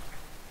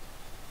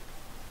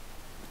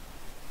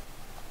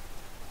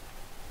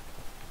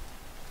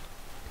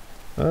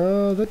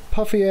 That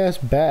puffy ass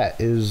bat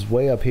is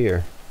way up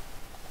here.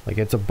 Like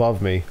it's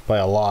above me by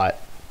a lot.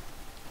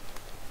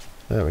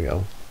 There we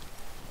go.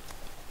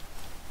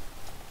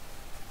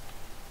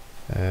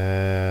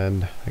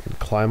 And I can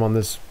climb on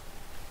this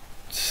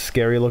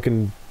scary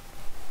looking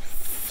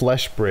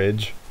flesh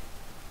bridge.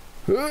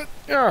 Where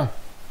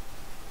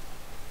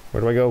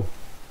do I go?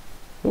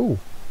 Ooh,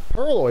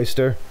 pearl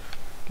oyster.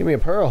 Give me a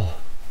pearl.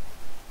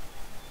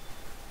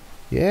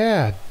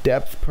 Yeah,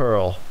 depth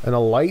pearl and a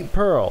light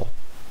pearl.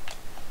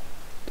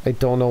 I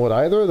don't know what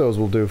either of those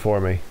will do for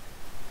me.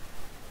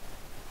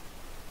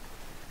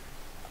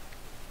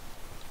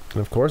 And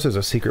of course there's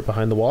a secret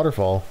behind the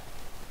waterfall.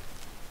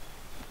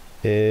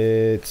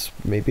 It's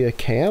maybe a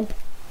camp?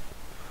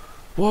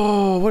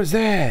 Whoa, what is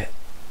that?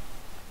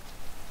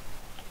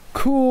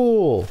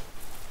 Cool!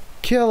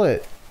 Kill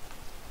it!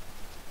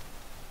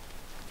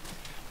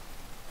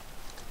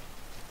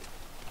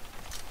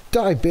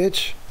 Die,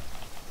 bitch!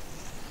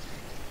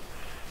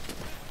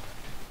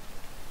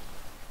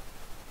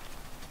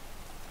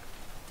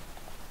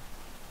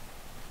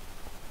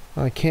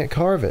 I can't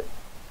carve it.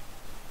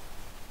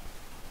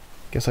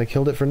 Guess I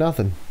killed it for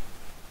nothing.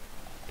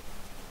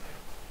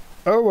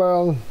 Oh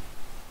well.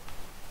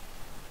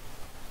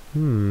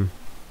 Yeah,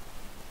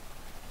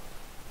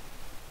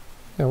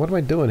 what am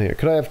I doing here?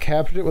 Could I have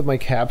captured it with my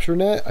capture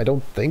net? I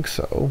don't think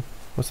so.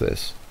 What's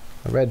this?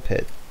 A red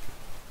pit.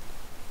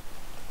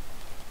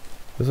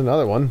 There's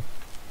another one.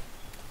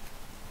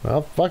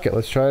 Well, fuck it.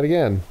 Let's try it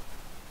again.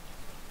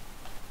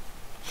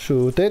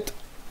 Shoot it.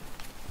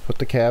 Put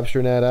the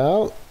capture net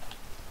out.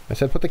 I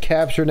said put the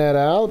capture net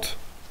out.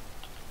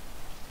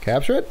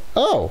 Capture it?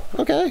 Oh,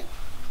 okay.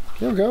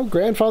 There we go.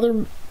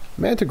 Grandfather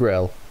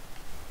Mantigrel.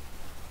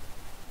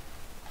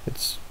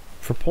 It's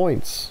for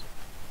points.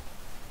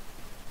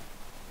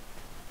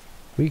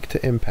 Weak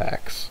to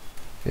impacts.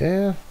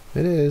 Yeah,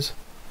 it is.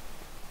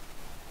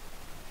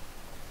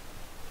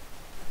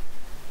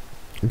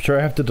 I'm sure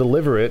I have to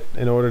deliver it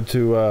in order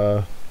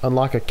to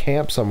unlock a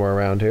camp somewhere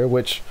around here,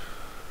 which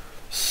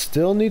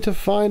still need to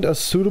find a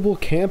suitable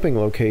camping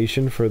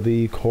location for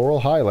the Coral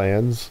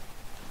Highlands.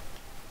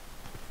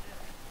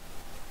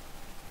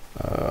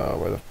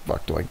 Where the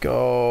fuck do I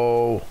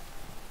go?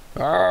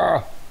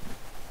 Ah!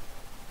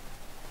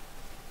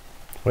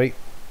 Wait,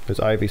 there's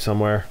ivy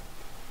somewhere.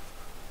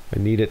 I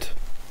need it.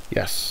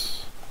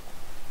 Yes.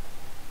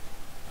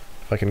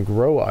 If I can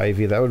grow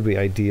ivy, that would be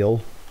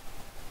ideal.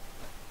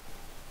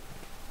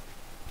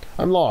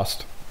 I'm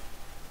lost.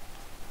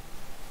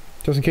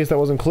 Just in case that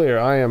wasn't clear,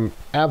 I am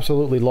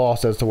absolutely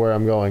lost as to where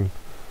I'm going.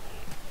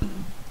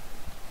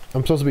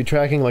 I'm supposed to be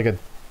tracking like a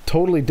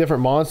totally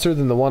different monster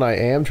than the one I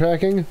am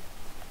tracking.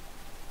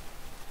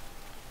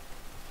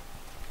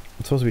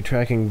 I'm supposed to be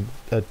tracking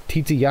a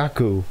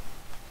Titiyaku.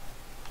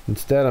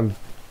 Instead, I'm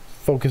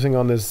focusing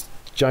on this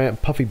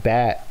giant puffy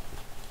bat.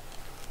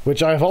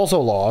 Which I've also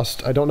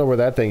lost. I don't know where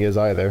that thing is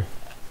either.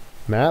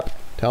 Map?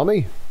 Tell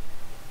me.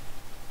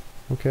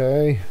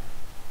 Okay.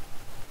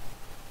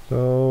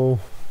 So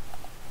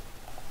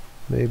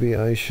maybe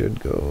I should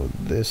go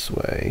this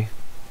way.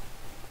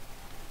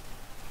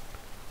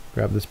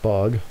 Grab this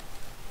bug.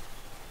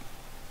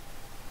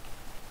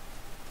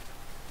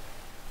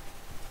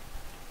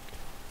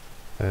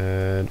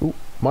 And, ooh,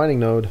 mining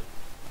node.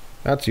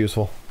 That's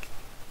useful.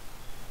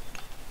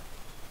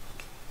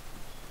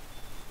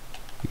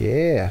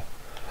 Yeah.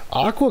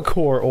 Aqua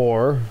core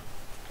ore.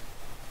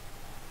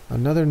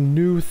 Another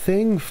new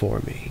thing for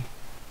me.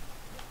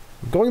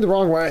 I'm going the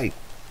wrong way.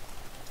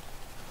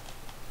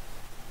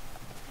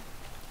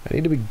 I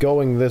need to be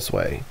going this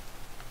way.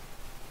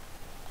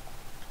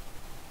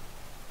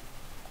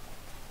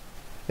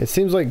 It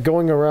seems like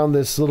going around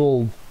this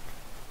little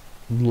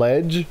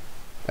ledge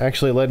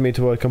actually led me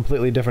to a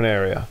completely different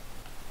area.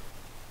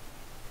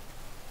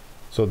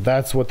 So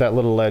that's what that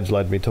little ledge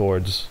led me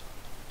towards.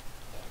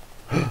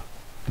 The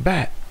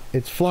bat!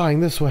 It's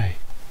flying this way.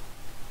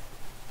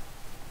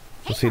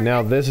 So see,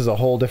 now this is a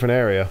whole different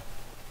area.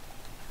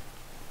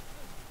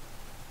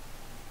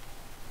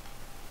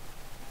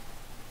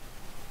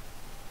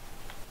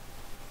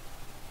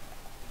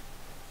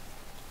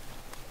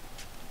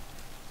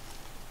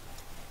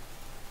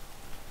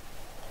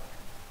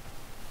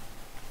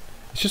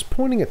 It's just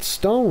pointing at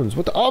stones.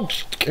 What the? Oh,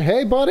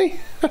 hey, buddy.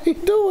 How you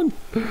doing?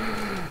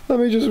 Let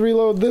me just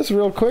reload this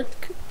real quick.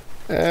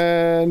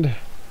 And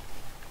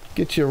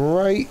get you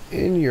right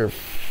in your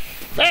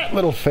fat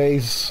little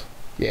face.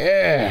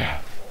 Yeah.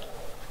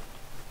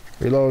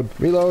 Reload.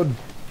 Reload.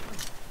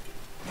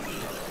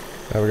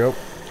 There we go.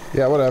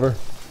 Yeah, whatever.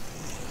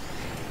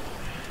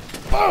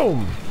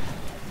 Boom.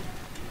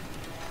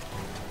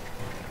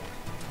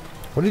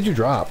 What did you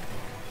drop?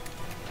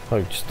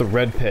 Oh, just the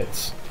red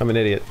pits. I'm an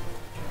idiot.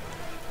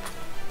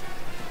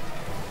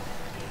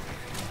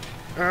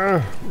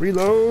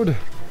 Reload.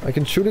 I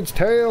can shoot its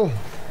tail.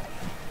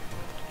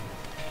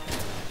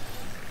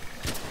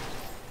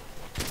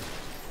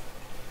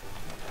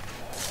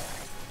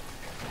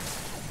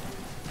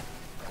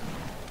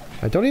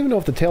 I don't even know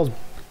if the tail's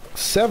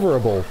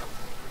severable.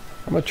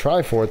 I'm gonna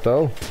try for it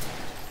though.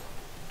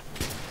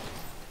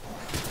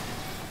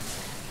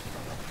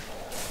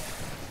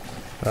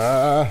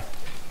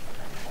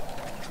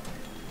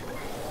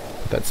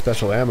 Put that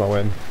special ammo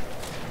in.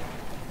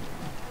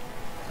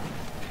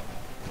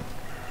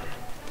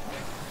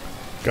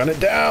 Gun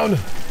it down!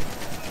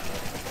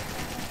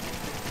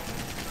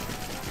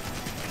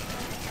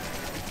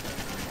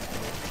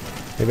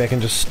 Maybe I can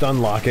just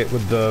stun lock it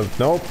with the...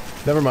 Nope.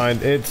 Never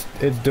mind. It's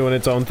doing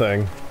its own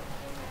thing.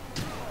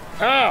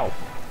 Ow!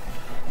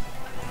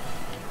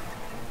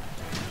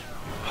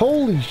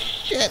 Holy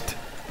shit!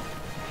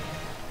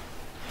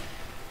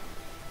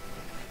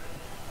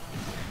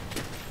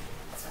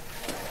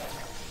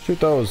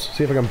 Shoot those.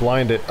 See if I can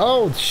blind it.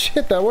 Oh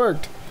shit, that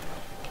worked!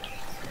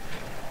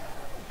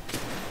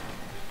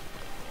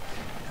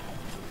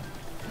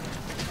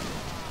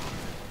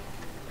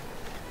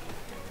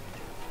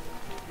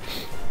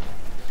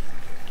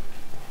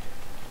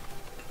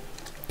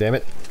 Damn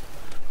it.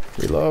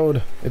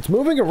 Reload. It's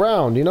moving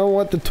around. You know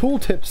what? The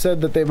tooltip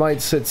said that they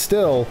might sit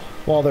still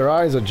while their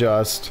eyes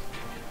adjust.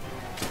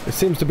 It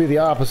seems to be the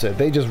opposite.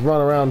 They just run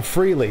around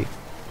freely.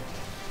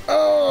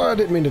 Oh, I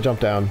didn't mean to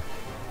jump down.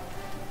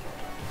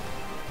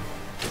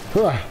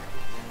 Huh.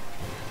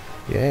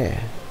 Yeah.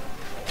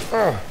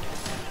 Ugh.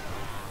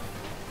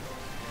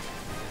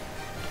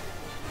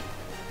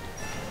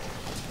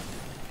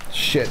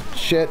 Shit,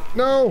 shit,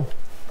 no!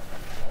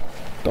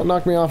 Don't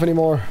knock me off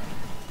anymore.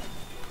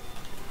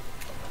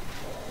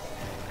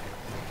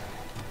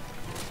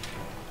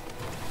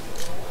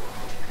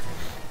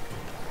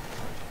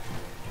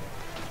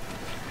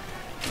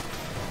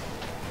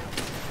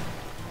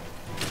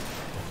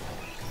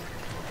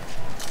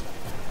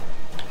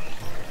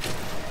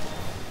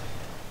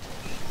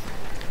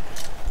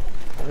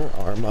 Where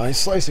are my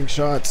slicing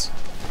shots?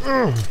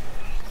 Ugh.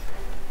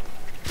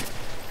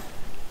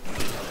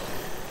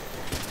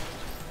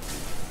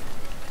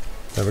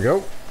 There we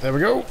go. There we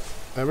go.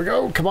 There we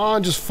go. Come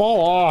on, just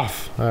fall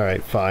off.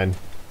 Alright, fine.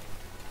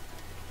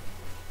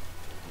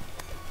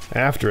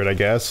 After it, I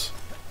guess.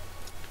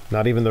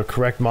 Not even the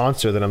correct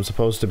monster that I'm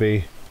supposed to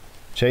be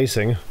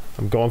chasing.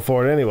 I'm going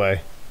for it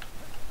anyway.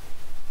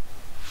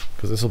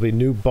 Because this will be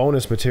new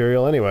bonus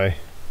material anyway.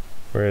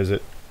 Where is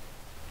it?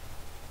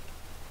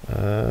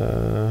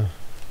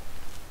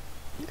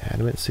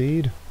 Adamant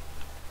seed?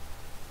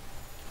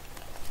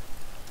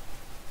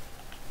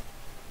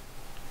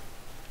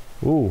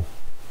 Ooh.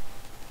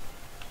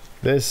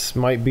 This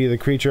might be the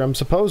creature I'm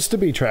supposed to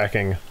be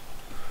tracking.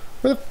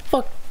 Where the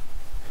fuck?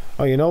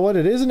 Oh, you know what?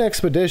 It is an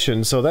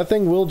expedition, so that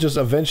thing will just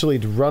eventually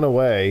run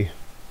away.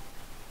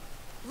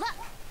 Look!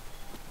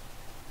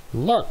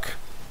 Look!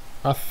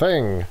 A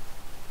thing.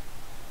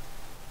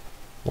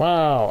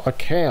 Wow, a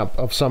camp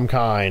of some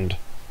kind.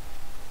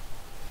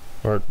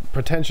 Or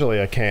potentially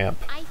a camp.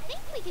 I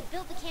think we could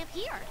build the camp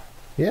here.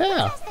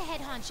 Yeah. Just the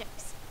head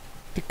honchos.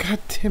 God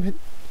damn it.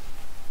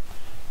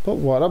 But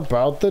what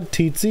about the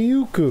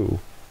Titsuyuku?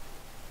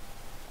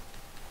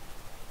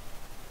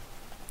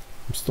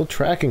 I'm still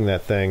tracking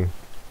that thing.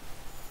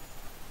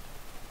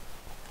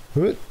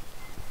 What?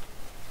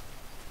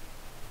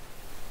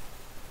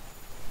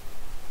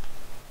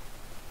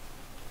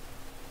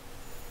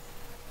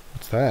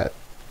 What's that?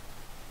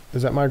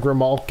 Is that my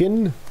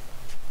Grimalkin?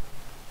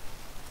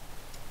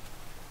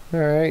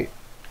 Alright.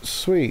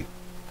 Sweet.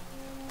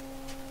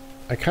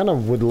 I kind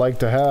of would like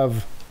to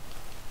have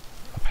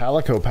a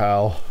Palico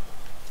Pal.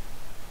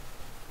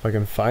 If I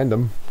can find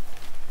them.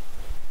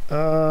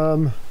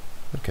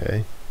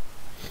 Okay.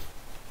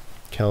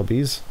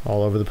 Kelbies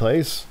all over the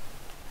place.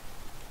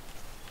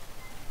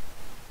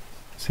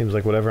 Seems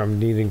like whatever I'm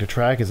needing to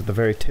track is at the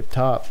very tip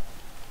top.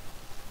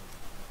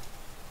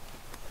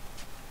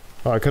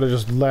 Oh, I could have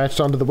just latched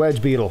onto the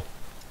wedge beetle.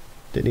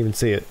 Didn't even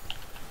see it.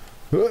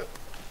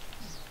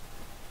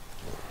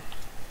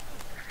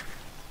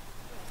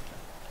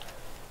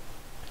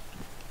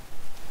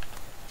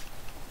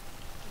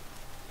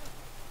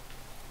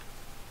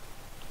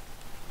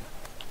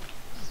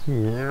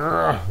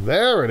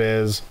 There it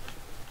is.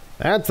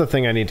 That's the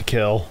thing I need to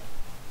kill.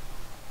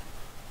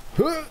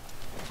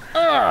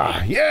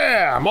 Ah,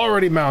 yeah, I'm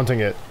already mounting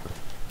it.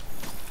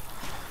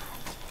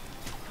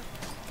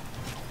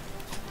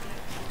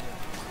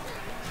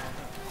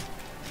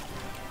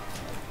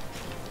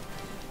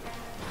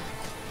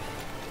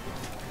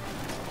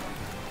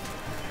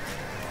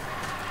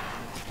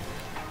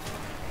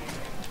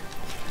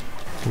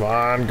 Come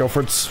on, go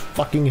for its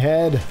fucking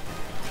head.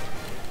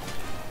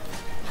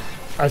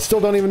 I still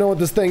don't even know what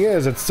this thing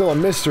is. It's still a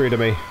mystery to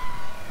me.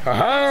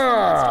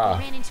 Aha!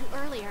 We ran into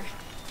earlier.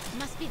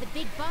 Must be the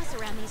big boss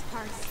around these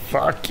parts.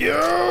 Fuck you!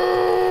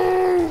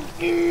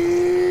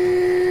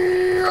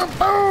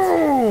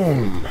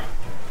 Boom!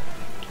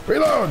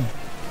 Reload!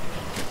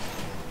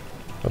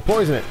 I'll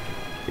poison it.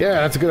 Yeah,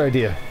 that's a good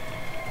idea.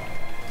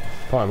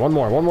 Come on,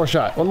 one more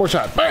shot, one more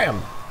shot. Bam!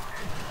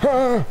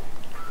 Ah!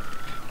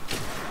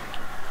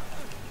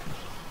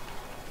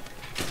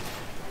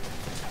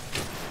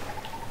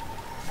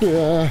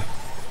 Yeah.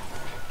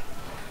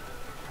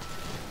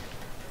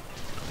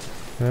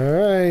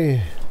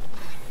 Alright.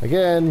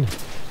 Again,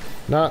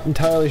 not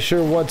entirely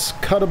sure what's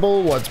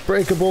cuttable, what's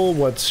breakable,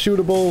 what's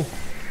shootable,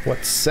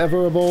 what's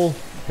severable,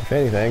 if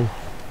anything.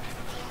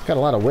 Got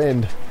a lot of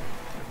wind.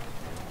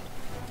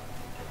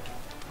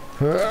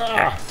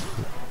 Ah,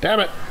 damn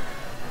it!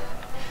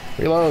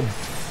 Reload.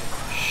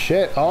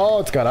 Shit. Oh,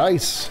 it's got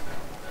ice.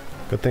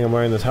 Good thing I'm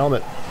wearing this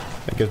helmet.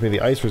 That gives me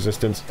the ice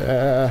resistance.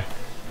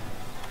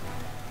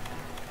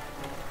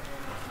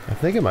 I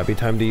think it might be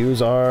time to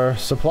use our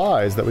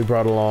supplies that we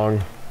brought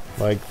along.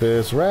 Like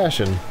this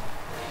ration.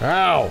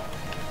 Ow!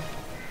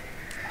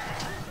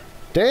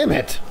 Damn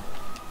it!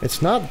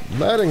 It's not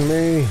letting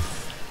me.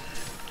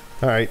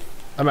 Alright.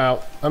 I'm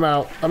out. I'm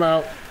out. I'm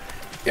out.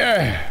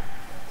 Yeah!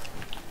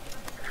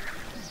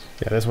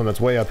 Yeah, this one that's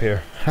way up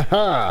here.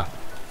 Haha!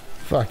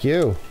 Fuck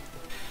you.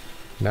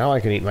 Now I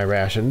can eat my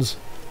rations.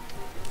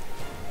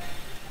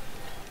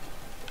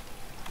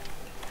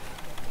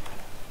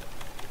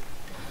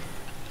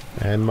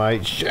 And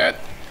my shit!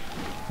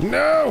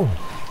 No!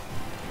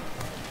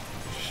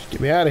 Get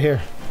me out of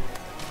here.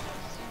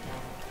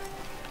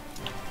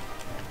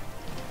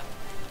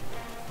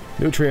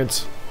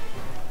 Nutrients.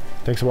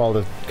 Takes a while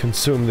to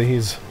consume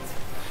these.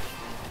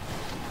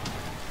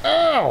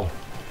 Ow!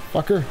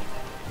 Fucker.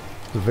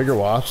 The vigor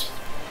wasps.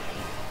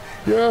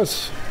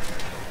 Yes!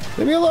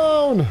 Leave me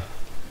alone!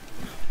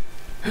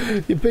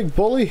 You big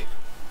bully!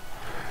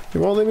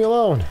 You won't leave me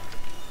alone.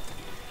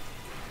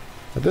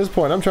 At this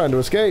point, I'm trying to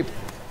escape.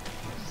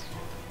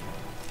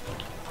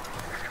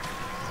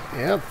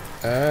 Yep,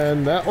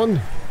 and that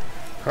one.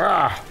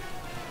 Ah!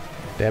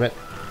 Damn it.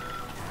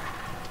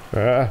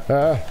 There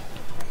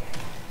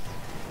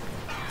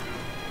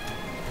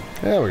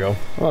we go.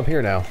 I'm up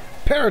here now.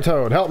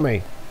 Paratoad, help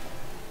me!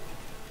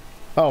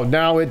 Oh,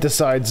 now it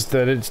decides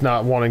that it's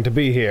not wanting to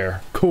be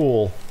here.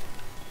 Cool.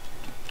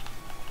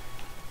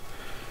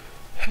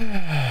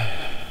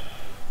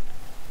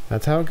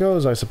 That's how it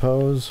goes, I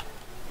suppose.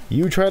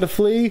 You try to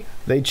flee,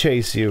 they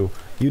chase you.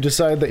 You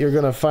decide that you're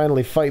gonna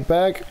finally fight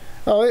back,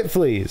 oh, it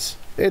flees.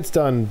 It's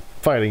done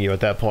fighting you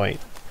at that point.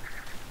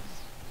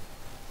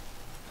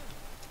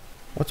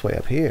 What's way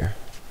up here?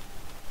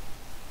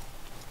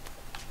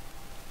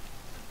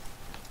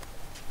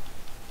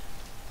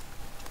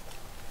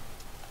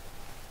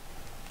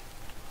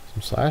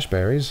 Some slash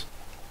berries.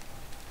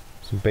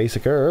 Some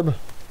basic herb.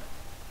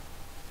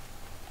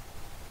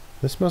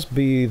 This must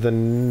be the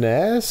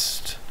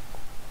nest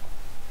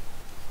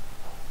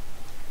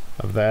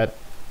of that.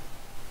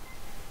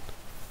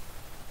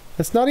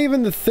 That's not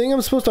even the thing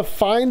I'm supposed to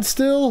find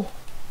still?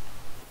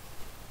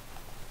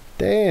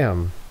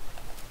 Damn.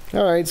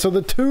 Alright, so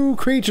the two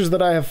creatures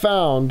that I have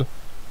found...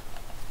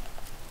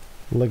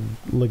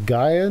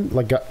 Legiana?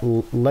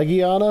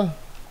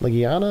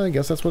 Legiana? I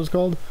guess that's what it's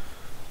called?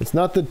 It's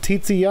not the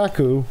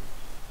Titsuyaku.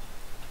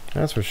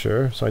 That's for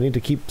sure. So I need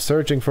to keep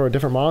searching for a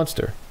different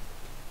monster.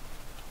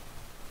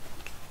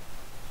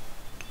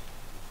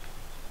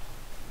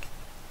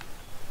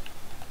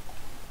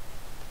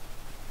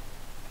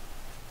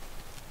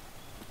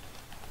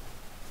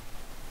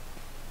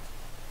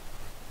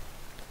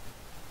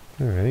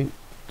 Alright,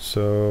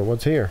 so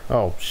what's here?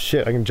 Oh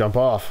shit, I can jump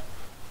off.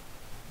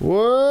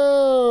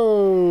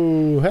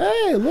 Whoa!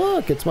 Hey,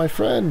 look, it's my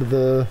friend,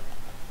 the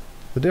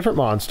different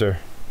monster.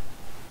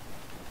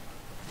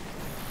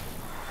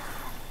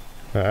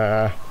 Can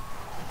I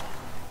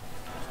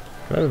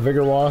have a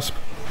vigor wasp,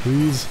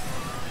 please?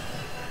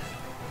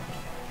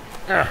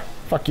 Ah,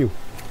 fuck you.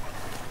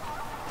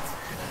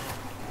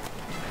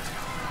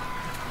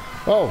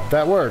 Oh,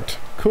 that worked.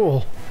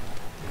 Cool.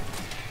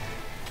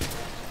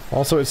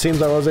 Also, it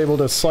seems I was able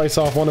to slice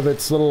off one of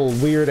its little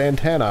weird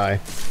antennae.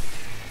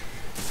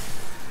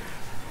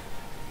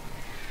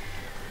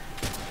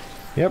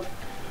 Yep.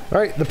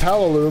 Alright, the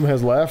Palaloom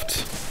has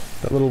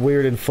left. That little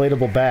weird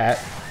inflatable bat.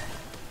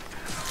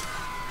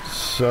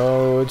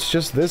 So, it's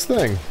just this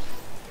thing.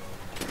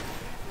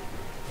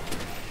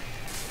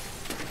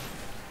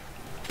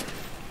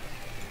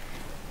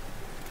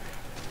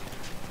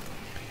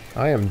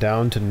 I am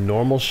down to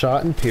normal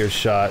shot and pierce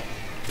shot.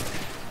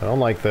 I don't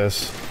like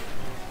this.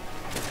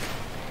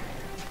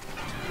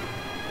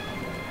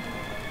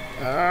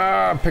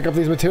 Ah, pick up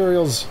these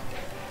materials.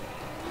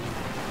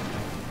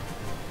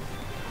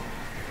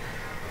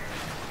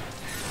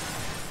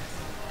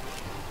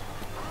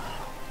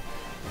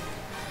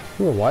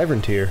 Ooh, a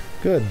wyvern tier.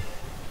 Good.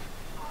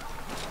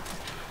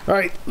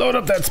 Alright, load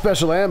up that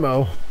special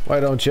ammo. Why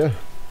don't you?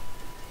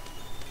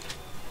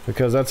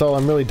 Because that's all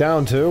I'm really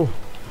down to.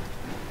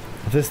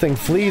 If this thing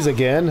flees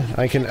again,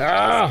 I can...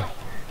 Ah!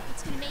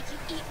 It's gonna make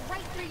you eat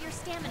right through your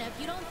stamina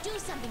if you don't do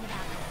something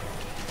about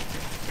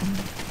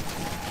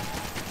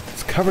it.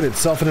 It's covered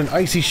itself in an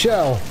icy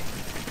shell.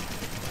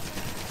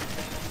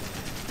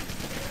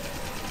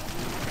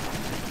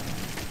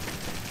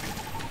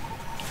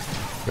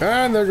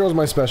 And there goes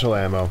my special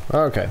ammo.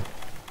 Okay.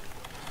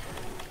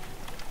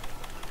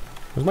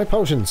 Where's my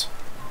potions?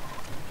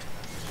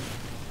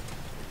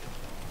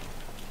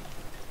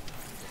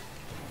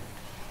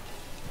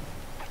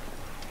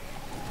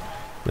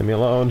 Leave me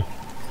alone.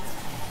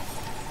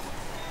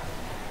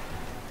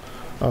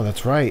 Oh,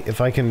 that's right.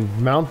 If I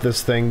can mount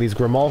this thing, these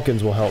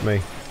Grimalkins will help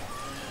me.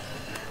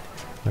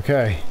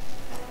 Okay.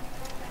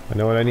 I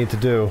know what I need to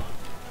do.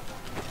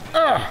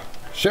 Ah!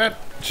 Shit!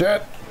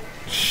 Shit!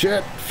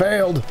 Shit!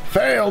 Failed!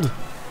 Failed!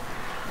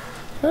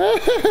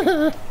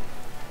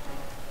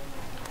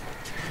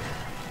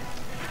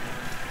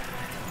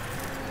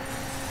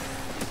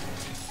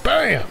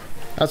 Bam!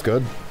 That's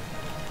good.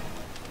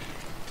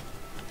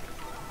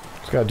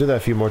 Just gotta do that a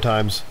few more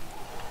times.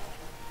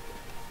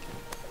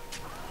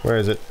 Where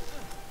is it?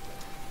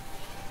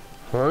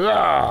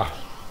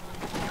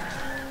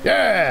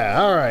 Yeah!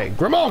 Alright,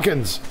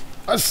 Grimalkins!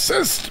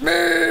 Assist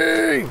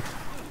me!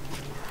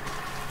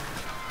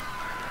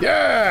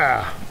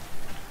 Yeah!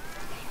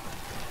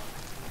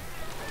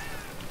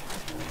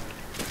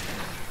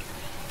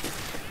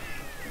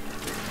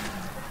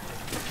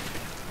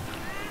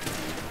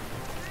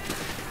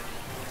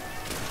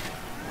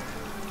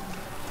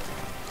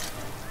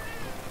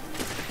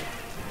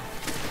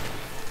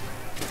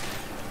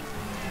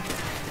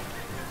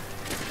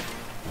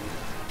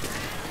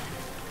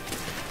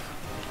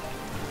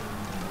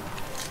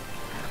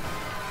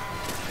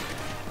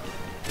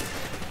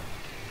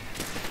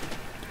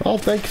 Oh,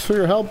 thanks for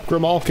your help,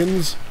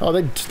 Grimalkins. Oh,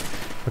 they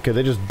Okay,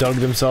 they just dug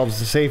themselves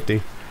to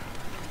safety.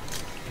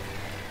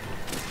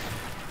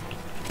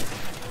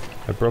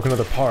 I broke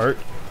another part.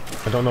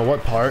 I don't know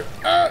what part.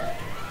 Ah!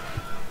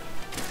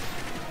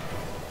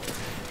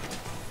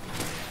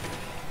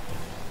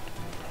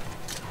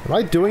 Am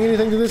I doing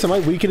anything to this? Am I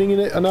weakening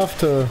it enough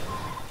to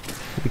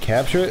maybe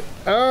capture it?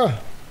 Ah!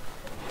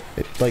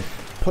 It, like,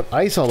 put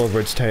ice all over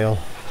its tail.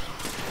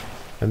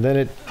 And then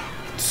it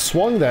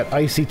swung that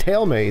icy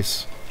tail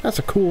mace. That's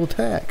a cool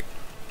attack.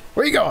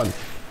 Where you going?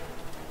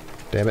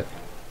 Damn it.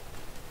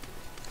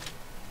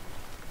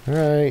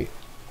 Alright.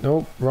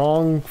 Nope,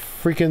 wrong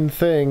freaking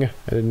thing.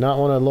 I did not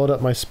want to load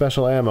up my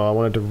special ammo. I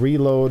wanted to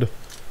reload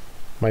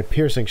my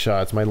piercing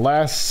shots. My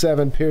last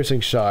 7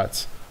 piercing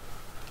shots.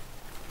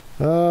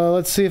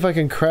 Let's see if I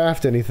can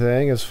craft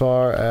anything as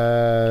far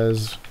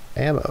as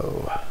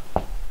ammo.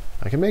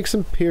 I can make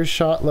some pierce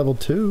shot level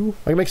 2.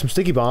 I can make some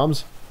sticky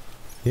bombs.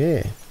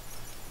 Yeah.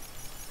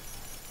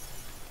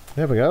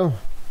 There we go.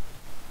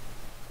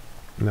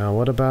 Now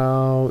what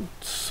about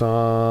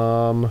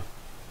some...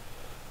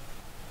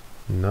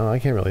 No, I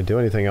can't really do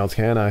anything else,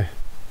 can I?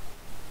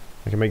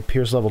 I can make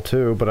pierce level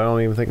 2, but I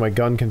don't even think my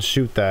gun can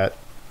shoot that.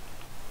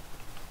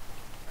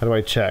 How do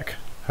I check?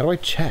 How do I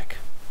check?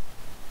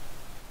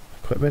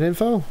 Equipment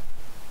info?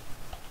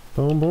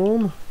 Boom,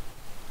 boom.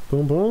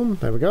 Boom, boom.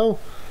 There we go.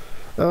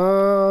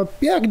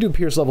 Yeah, I can do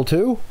pierce level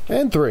 2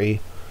 and 3.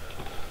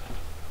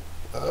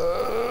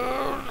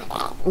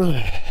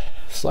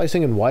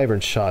 Slicing and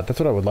wyvern shot. That's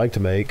what I would like to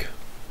make.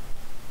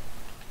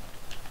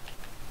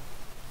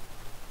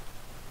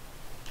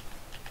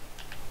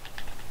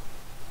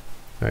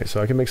 Alright,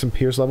 so I can make some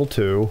pierce level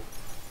 2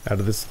 out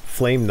of this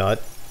flame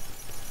nut.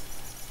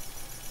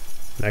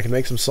 And I can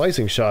make some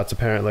slicing shots,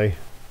 apparently.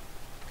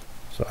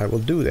 So I will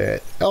do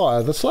that.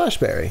 Oh, the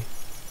slashberry.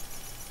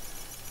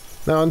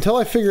 Now, until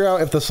I figure out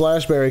if the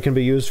slashberry can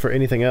be used for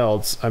anything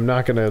else, I'm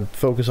not going to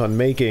focus on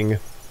making...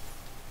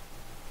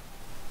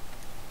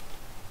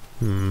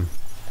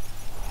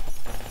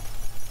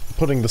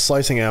 Putting the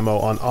slicing ammo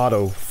on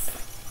auto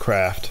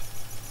craft.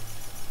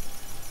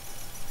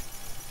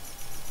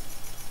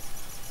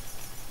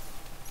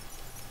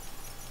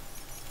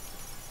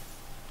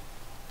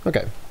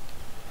 Okay.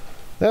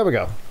 There we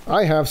go.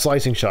 I have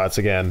slicing shots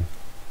again.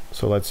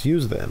 So let's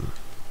use them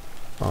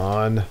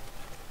on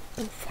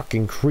a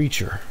fucking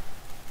creature.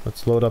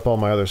 Let's load up all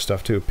my other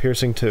stuff too.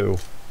 Piercing 2.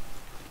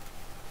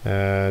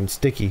 And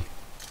sticky.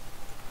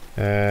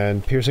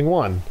 And piercing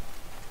 1.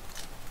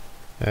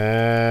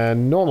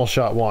 And normal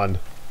shot 1.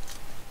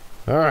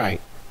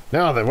 Alright.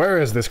 Now then, where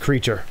is this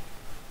creature?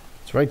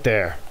 It's right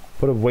there.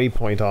 Put a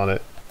waypoint on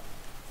it.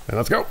 And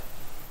let's go!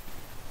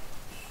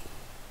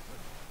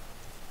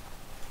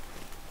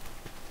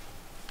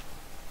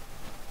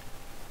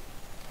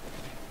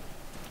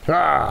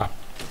 Ah!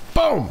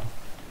 Boom!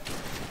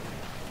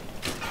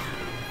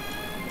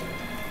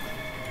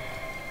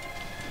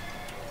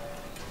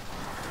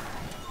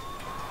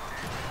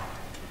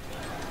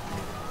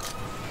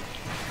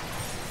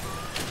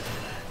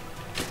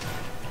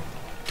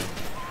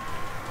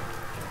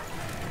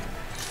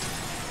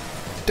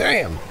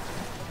 Damn!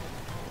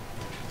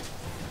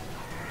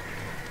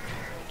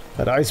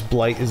 That ice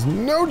blight is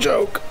no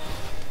joke!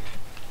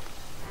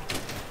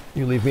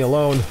 You leave me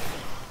alone.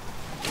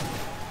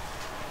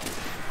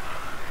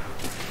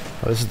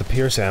 Oh, this is the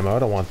pierce ammo. I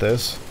don't want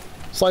this.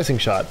 Slicing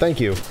shot. Thank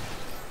you.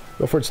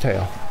 Go for its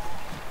tail.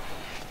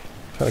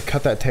 Try to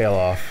cut that tail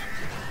off.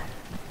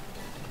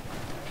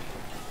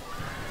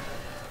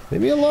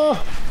 Leave me alone!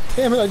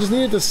 Damn it, I just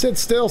needed to sit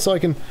still so I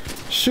can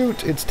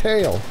shoot its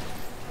tail.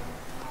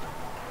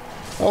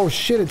 Oh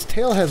shit, its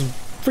tail has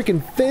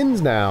freaking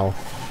fins now.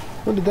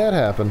 When did that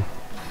happen?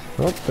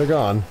 Oh, they're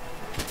gone.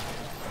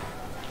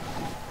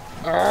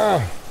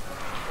 Ah!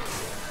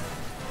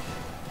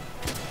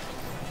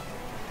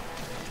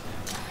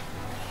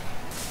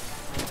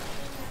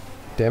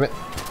 Damn it.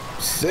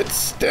 Sit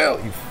still,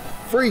 you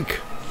freak!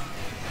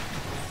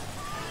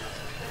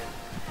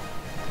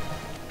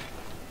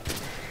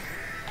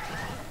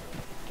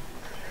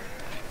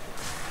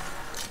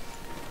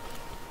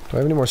 Do I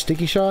have any more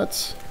sticky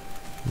shots?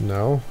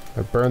 No.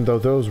 I burned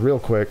those real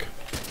quick.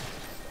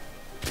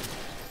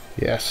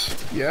 Yes.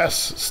 Yes!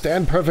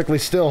 Stand perfectly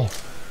still.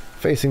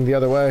 Facing the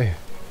other way.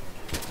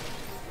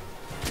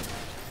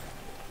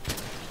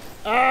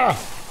 Ah!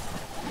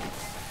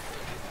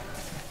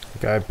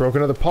 Okay, I broke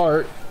another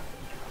part.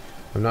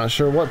 I'm not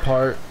sure what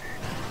part.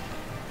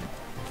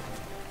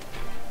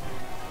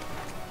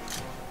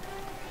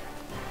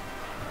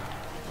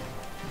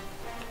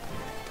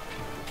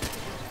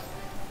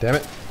 Damn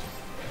it.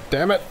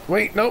 Damn it.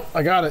 Wait, nope,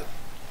 I got it.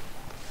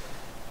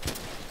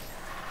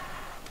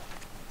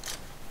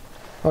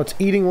 Oh, it's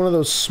eating one of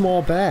those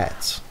small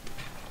bats.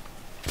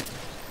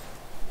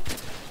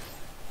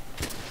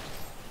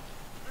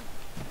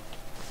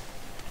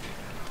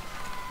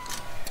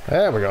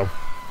 There we go.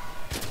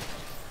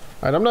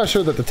 Alright, I'm not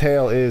sure that the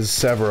tail is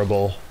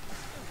severable.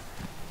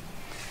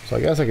 So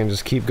I guess I can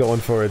just keep going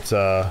for its,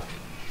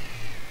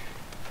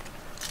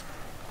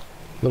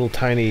 little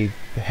tiny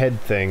head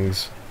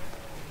things.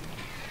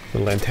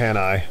 Little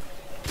antennae.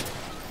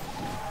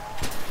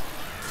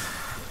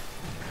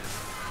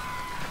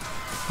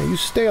 Now you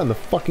stay on the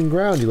fucking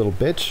ground, you little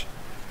bitch.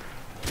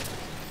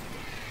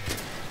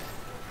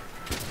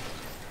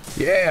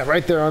 Yeah,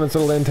 right there on its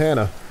little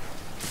antenna.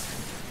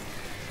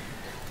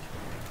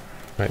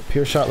 Alright,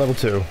 pure shot level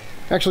 2.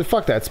 Actually,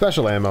 fuck that.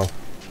 Special ammo.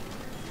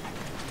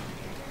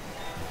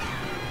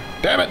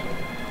 Damn it!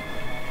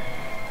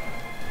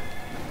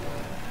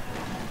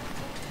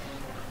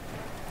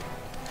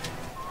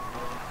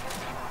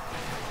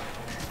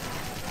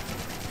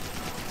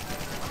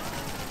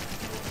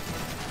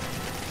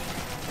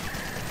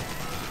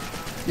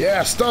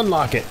 Yeah, stun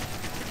lock it.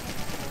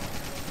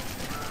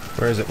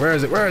 Where is it? Where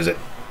is it? Where is it?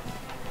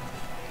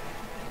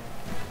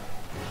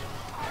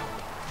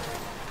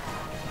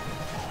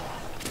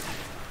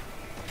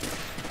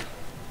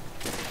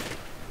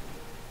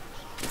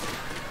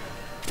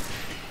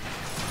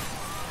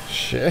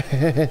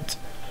 Shit.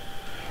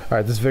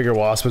 Alright, this Vigor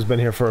Wasp has been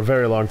here for a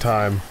very long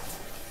time.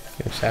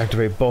 Just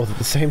activate both at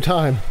the same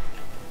time.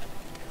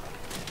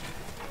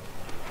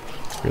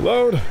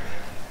 Reload.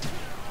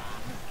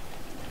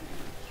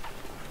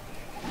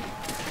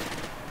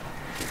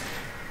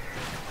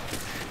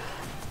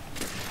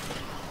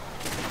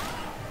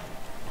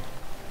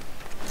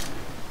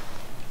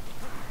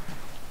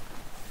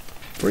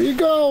 Where you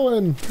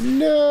going?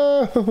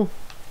 No!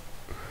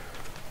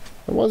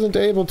 I wasn't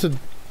able to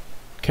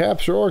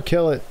capture or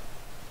kill it.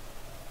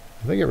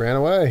 I think it ran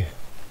away.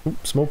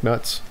 Oop, smoke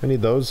nuts. I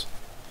need those.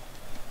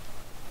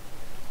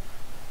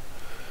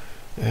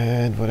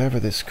 And whatever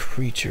this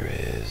creature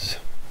is.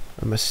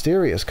 A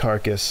mysterious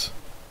carcass.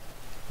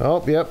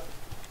 Oh, yep.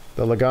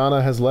 The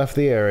Lagana has left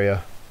the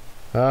area.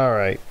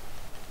 Alright.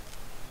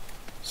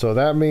 So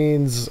that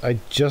means I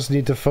just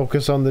need to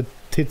focus on the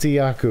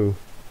Titiaku.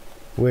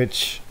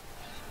 Which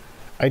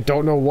I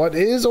don't know what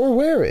is or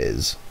where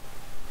is.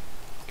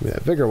 Give me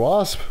that Vigor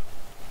Wasp.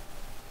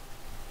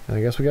 And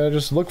I guess we gotta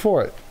just look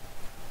for it.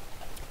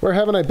 Where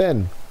haven't I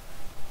been?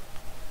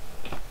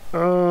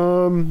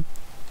 Down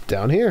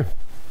here.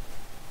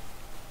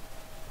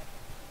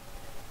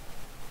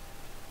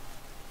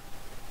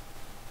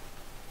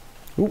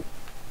 Ooh,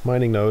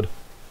 mining node.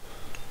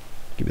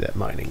 Give me that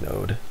mining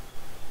node.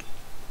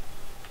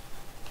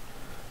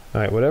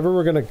 Alright, whatever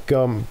we're gonna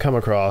come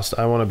across,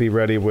 I want to be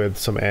ready with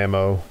some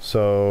ammo.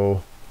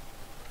 So,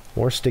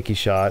 more sticky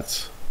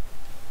shots.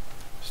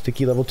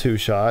 Sticky level 2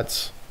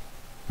 shots.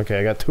 Okay,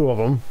 I got 2 of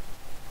them.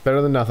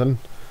 Better than nothing.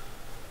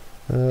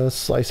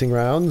 Slicing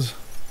rounds.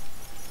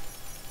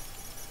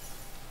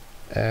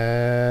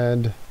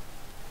 And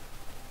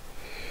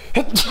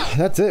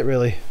that's it,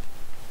 really.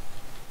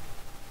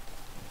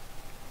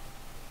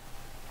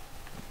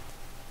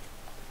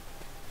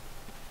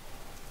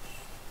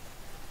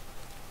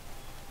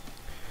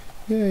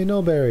 Yay,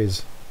 no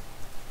berries.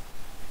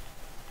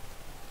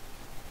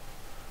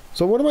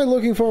 So what am I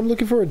looking for? I'm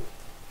looking for a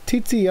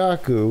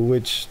Titsiaku,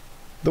 which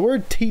the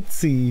word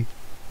Titsi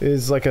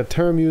is like a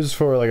term used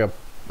for like a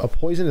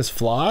poisonous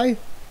fly?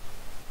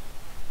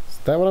 Is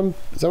that what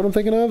I'm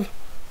thinking of?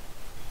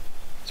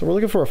 So we're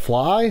looking for a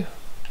fly?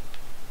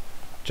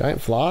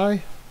 Giant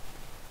fly?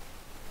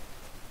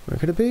 Where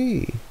could it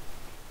be?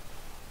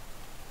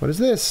 What is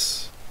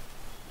this?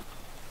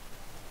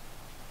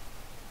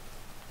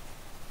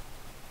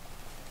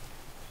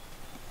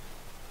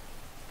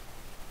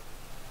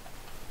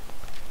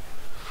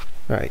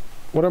 Alright,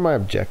 what are my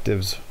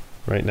objectives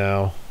right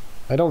now?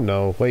 I don't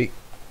know. Wait.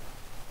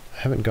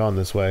 I haven't gone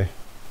this way.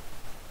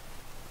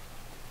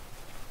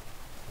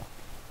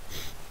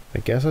 I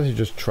guess I should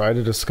just try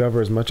to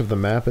discover as much of the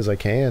map as I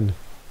can.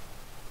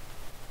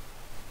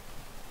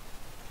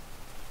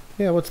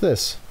 Yeah, what's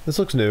this? This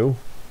looks new.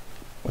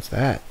 What's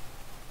that?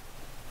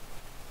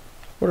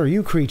 What are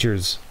you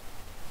creatures?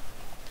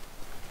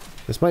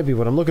 This might be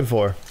what I'm looking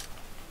for.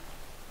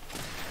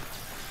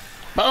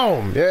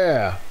 Boom!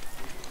 Yeah!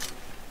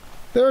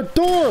 They're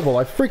adorable!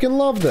 I freaking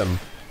love them!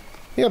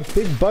 They have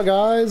big bug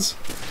eyes.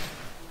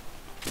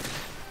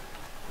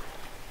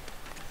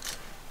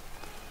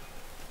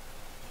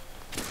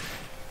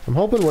 I'm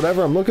hoping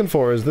whatever I'm looking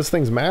for is this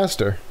thing's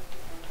master.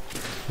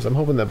 Because I'm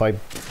hoping that by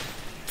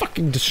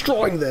fucking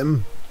destroying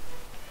them...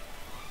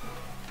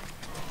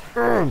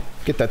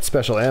 Get that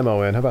special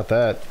ammo in, how about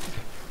that?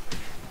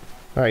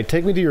 Alright,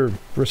 take me to your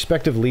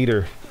respective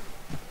leader.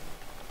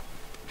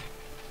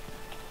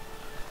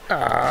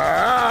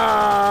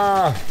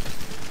 Ah!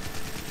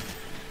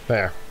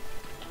 There.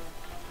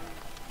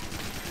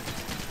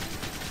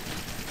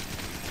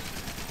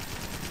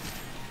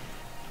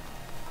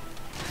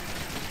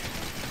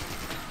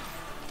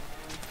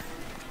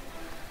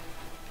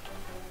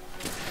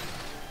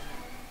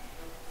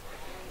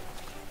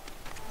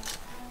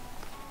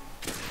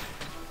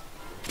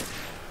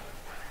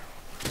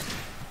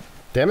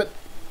 Damn it.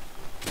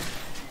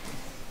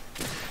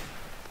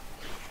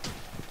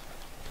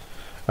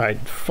 Alright,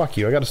 fuck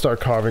you. I gotta start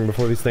carving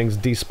before these things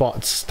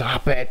despawn.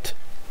 Stop it!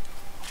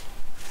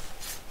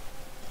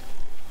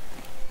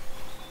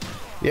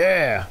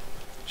 Yeah!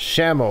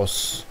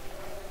 Shamos.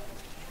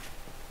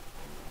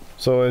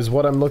 So is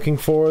what I'm looking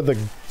for the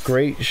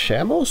Great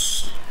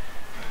Shamos?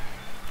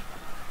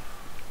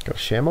 Got a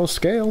Shamos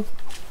scale.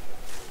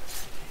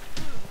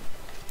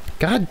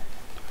 God!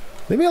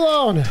 Leave me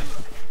alone!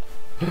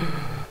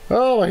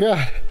 Oh my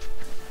god.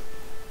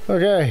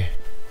 Okay.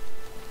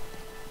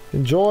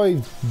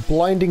 Enjoy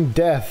blinding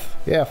death.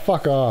 Yeah,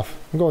 fuck off.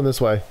 I'm going this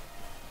way.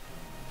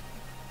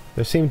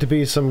 There seem to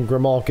be some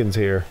Grimalkins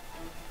here.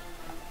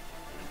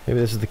 Maybe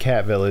this is the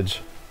cat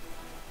village.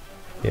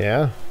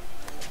 Yeah.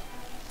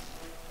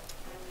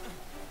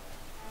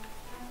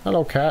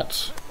 Hello,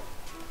 cats.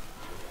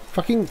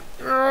 Fucking...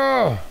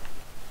 Ugh.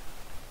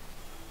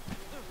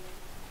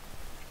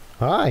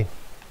 Hi.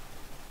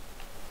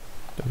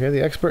 Okay,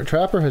 the expert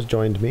trapper has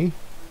joined me.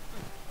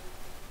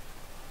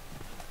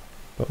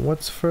 But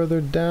what's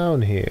further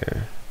down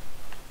here?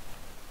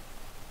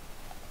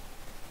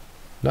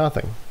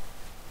 Nothing.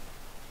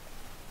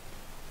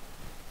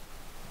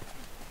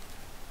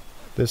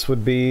 This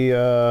would be,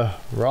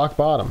 rock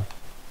bottom.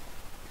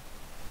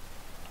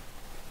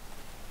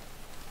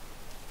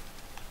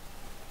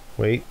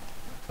 Wait.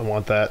 I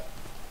want that.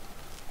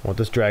 I want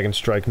this dragon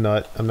strike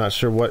nut. I'm not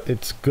sure what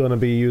it's gonna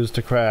be used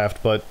to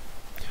craft, but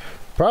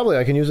probably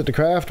I can use it to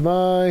craft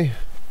my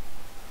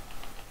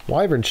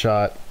wyvern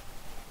shot.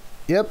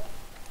 Yep,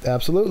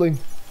 absolutely.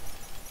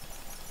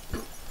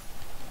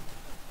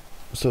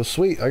 So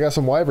sweet, I got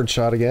some wyvern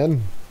shot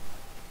again.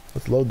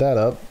 Let's load that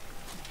up.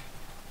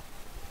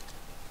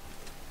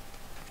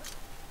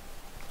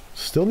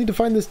 Still need to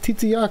find this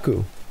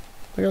Titsuyaku.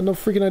 I got no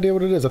freaking idea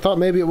what it is. I thought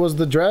maybe it was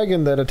the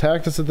dragon that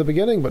attacked us at the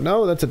beginning, but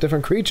no, that's a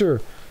different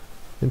creature.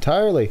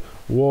 Entirely.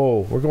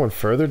 Whoa, we're going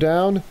further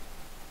down?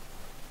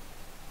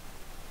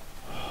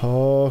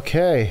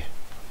 Okay.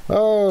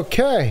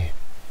 Okay.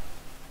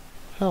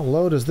 How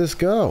low does this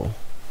go?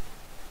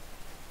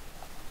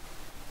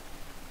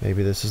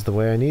 Maybe this is the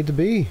way I need to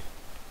be.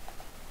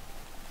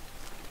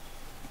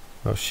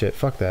 Oh shit,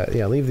 fuck that.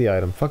 Yeah, leave the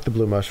item. Fuck the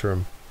blue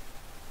mushroom.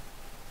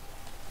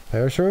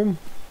 Perish room?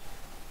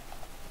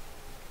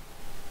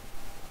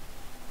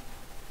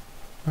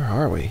 Where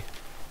are we?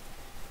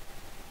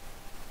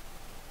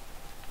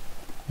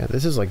 Yeah,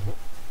 this is like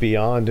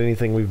beyond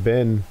anything we've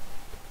been.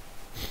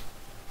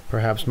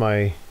 Perhaps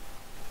my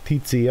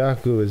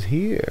Titsuyaku is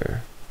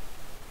here.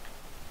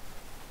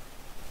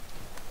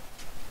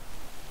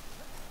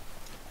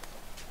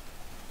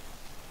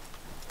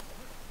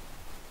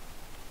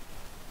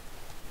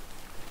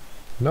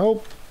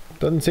 Nope,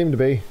 doesn't seem to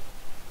be.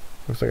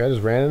 Looks like I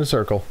just ran in a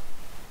circle.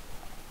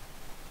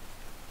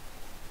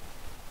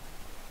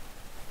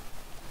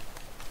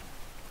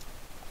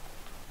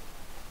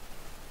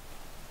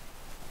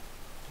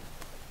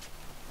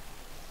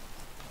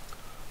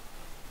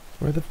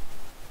 Where the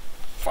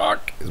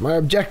fuck is my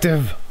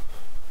objective?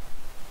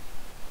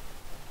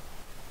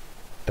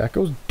 That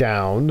goes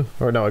down.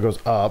 Or no, it goes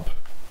up.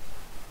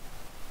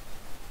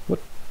 What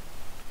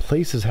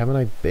places haven't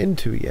I been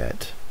to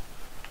yet?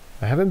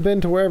 I haven't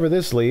been to wherever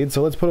this leads,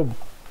 so let's put a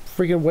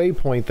freaking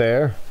waypoint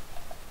there.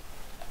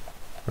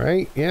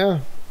 Right?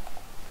 Yeah.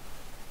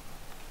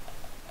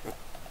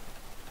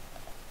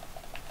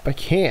 I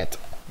can't.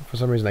 For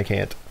some reason I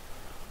can't.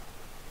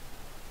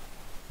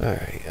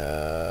 Alright,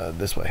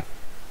 this way.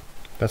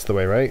 That's the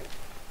way, right?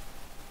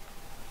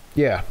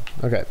 Yeah,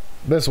 okay.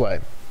 This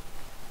way.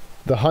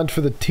 The hunt for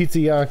the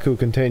Titsuyaku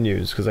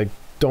continues, because I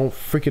don't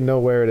freaking know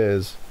where it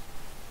is.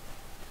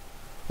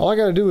 All I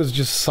gotta do is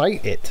just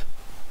sight it.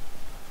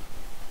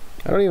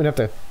 I don't even have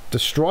to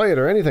destroy it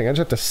or anything. I just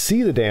have to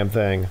see the damn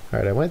thing.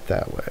 Alright, I went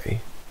that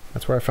way.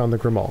 That's where I found the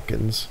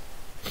Grimalkins.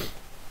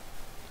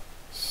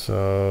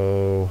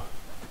 So...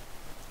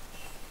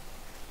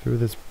 through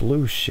this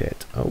blue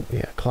shit. Oh,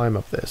 yeah, climb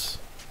up this.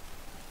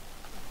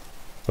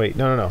 Wait,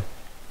 no, no, no.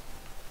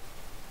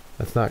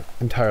 That's not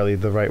entirely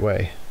the right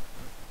way.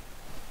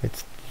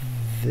 It's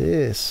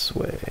this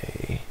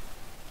way.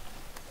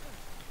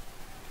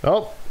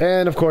 Oh,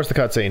 and of course the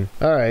cutscene.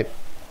 Alright.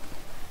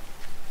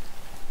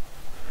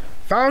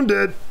 Found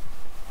it!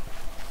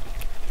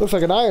 Looks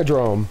like an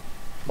iodrome.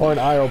 Or an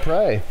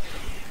ioprey.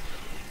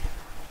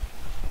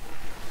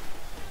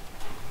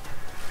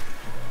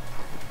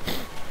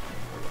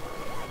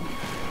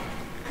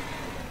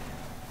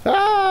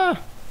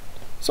 Ah!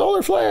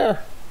 Solar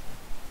flare!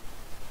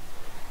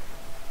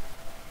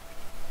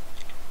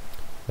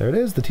 There it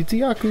is, the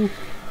Titsuyaku.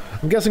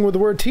 I'm guessing with the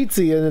word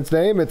Titsi in its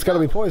name, it's gotta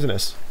be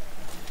poisonous.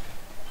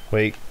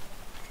 Wait.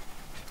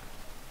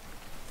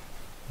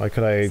 Why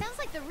could I... Sounds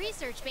like the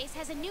research base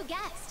has a new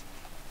guest.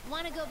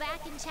 Want to go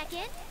back and check in?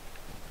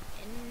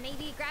 And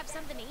maybe grab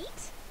something to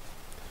eat?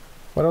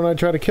 Why don't I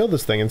try to kill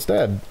this thing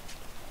instead?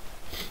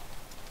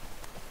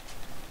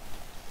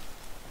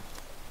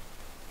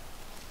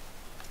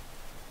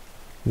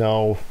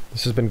 No,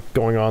 this has been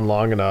going on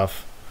long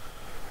enough.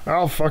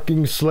 I'll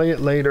fucking slay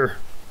it later.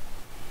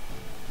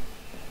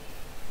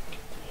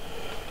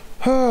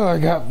 I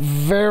got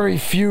very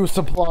few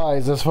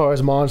supplies as far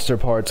as monster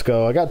parts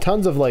go. I got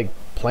tons of, like,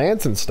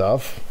 plants and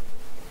stuff.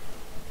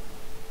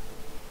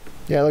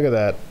 Yeah, look at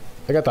that.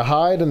 I got the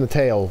hide and the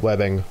tail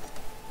webbing.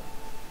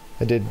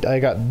 I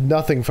got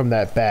nothing from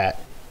that bat.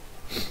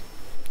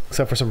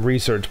 Except for some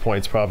research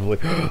points, probably.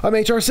 I'm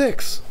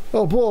HR6!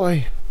 Oh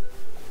boy!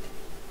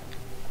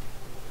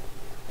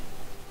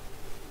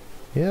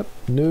 Yep,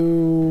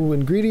 new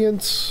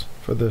ingredients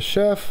for the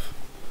chef.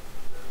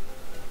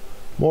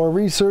 More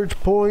research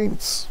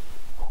points.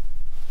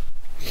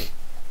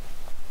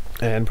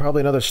 And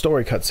probably another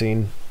story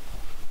cutscene.